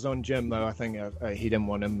on Jim. Though. I think he didn't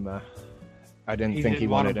want him. I didn't think he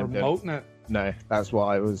wanted him promoting it. No, that's what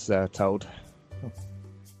I was told.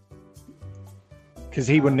 Because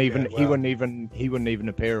he wouldn't even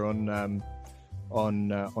appear on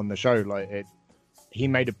the show. Like it, he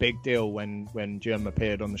made a big deal when Jim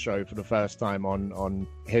appeared on the show for the first time on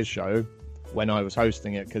his show when I was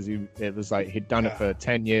hosting it, because it was like he'd done it for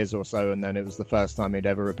 10 years or so, and then it was the first time he'd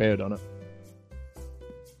ever appeared on it.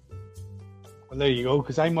 Well, there you go,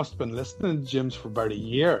 because I must have been listening to Jim's for about a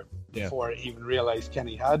year before I even realised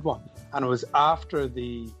Kenny had one. And it was after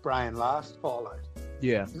the Brian Last fallout.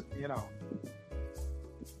 Yeah. You know,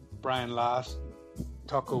 Brian Last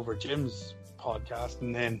took over Jim's podcast,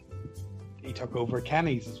 and then he took over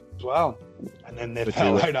Kenny's as well. And then they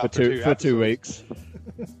fell out after 2 weeks.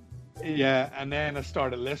 Yeah, and then I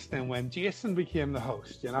started listening when Jason became the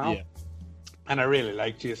host, you know? Yeah. And I really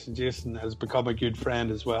like Jason. Jason has become a good friend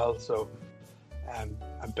as well, so I'm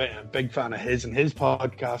a big fan of his and his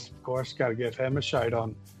podcast, of course. Got to give him a shout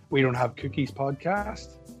on We Don't Have Cookies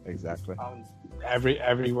podcast. Exactly.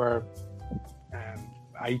 Everywhere,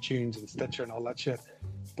 iTunes and Stitcher and all that shit.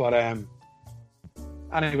 But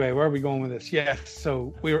anyway, where are we going with this? Yes,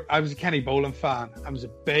 so I was a Kenny Boland fan. I was a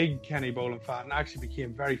big Kenny Boland fan, and actually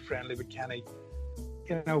became very friendly with Kenny.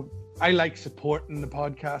 You know, I like supporting the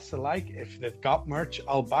podcasts I like. If they've got merch,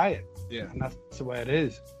 I'll buy it. Yeah. And that's the way it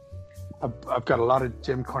is. I've got a lot of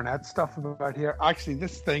Jim Cornette stuff about here. Actually,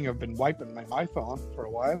 this thing I've been wiping my mouth on for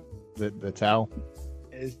a while. The towel?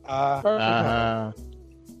 Is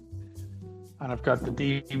and I've got the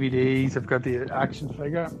DVDs, I've got the action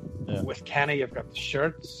figure with Kenny, I've got the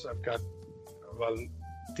shirts, I've got, well,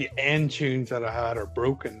 the end tunes that I had are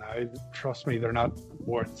broken now. Trust me, they're not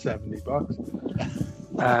worth $70.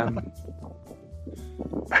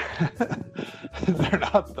 They're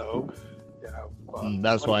not though, you know. But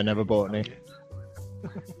that's why I never bought any.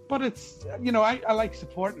 But it's, you know, I like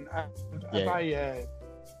supporting.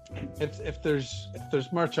 If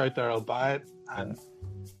there's merch out there, I'll buy it. And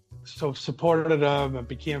so supported him and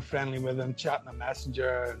became friendly with him, chatting on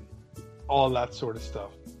Messenger and all that sort of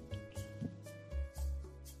stuff.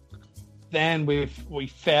 Then we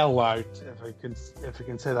fell out, if I can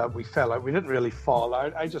say that. We fell out. We didn't really fall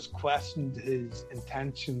out. I just questioned his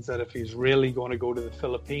intentions, that if he's really going to go to the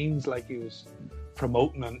Philippines like he was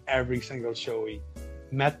promoting on every single show, he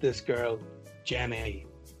met this girl, Jenny.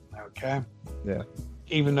 Okay? Yeah.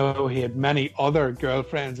 Even though he had many other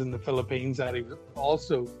girlfriends in the Philippines that he was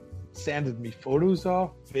also sending me photos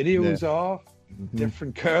of, videos of,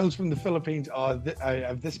 different girls from the Philippines. I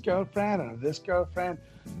have this girlfriend and I have this girlfriend.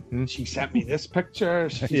 She sent me this picture.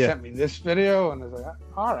 She sent me this video. And I was like,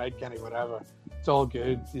 all right, Kenny, whatever. It's all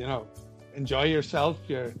good, you know. enjoy yourself.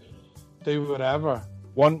 You do whatever.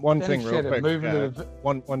 One thing real quick.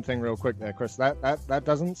 One thing real quick there, Chris. That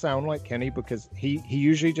doesn't sound like Kenny, because he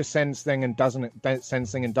usually just sends thing and doesn't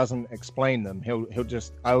explain them. He'll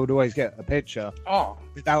just, I would always get a picture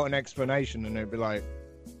without an explanation, and it'd be like,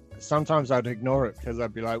 sometimes I'd ignore it because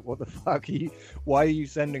I'd be like, what the fuck are you? Why are you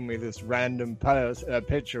sending me this random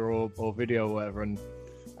picture or video or whatever?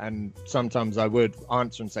 And sometimes I would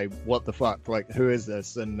answer and say, what the fuck? Like, who is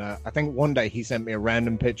this? And I think one day he sent me a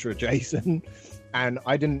random picture of Jason. And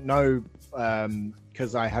I didn't know,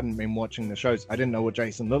 because I hadn't been watching the shows, I didn't know what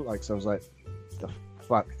Jason looked like. So I was like, the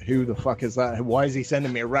fuck, who the fuck is that? Why is he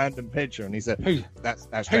sending me a random picture? And he said,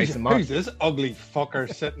 that's Jason Martin. Who's this ugly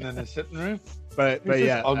fucker sitting in his sitting room? But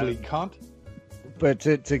yeah, ugly cunt. But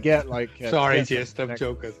to get like, sorry, Jason, I'm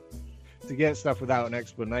joking. To get stuff without an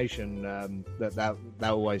explanation, that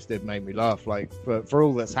always did make me laugh. Like for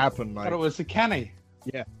all that's happened, like, but it was the Kenny.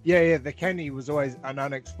 Yeah. The Kenny was always an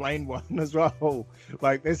unexplained one as well.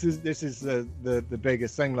 Like this is the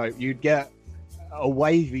biggest thing. Like you'd get a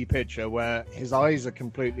wavy picture where his eyes are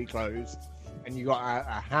completely closed, and you got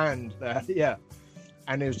a hand there. Yeah.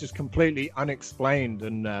 And it was just completely unexplained,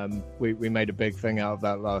 and we made a big thing out of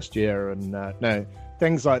that last year. And no,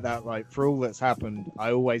 things like that, like for all that's happened,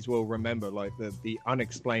 I always will remember like the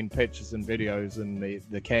unexplained pictures and videos and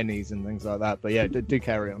the Kennys and things like that. But yeah, do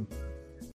carry on.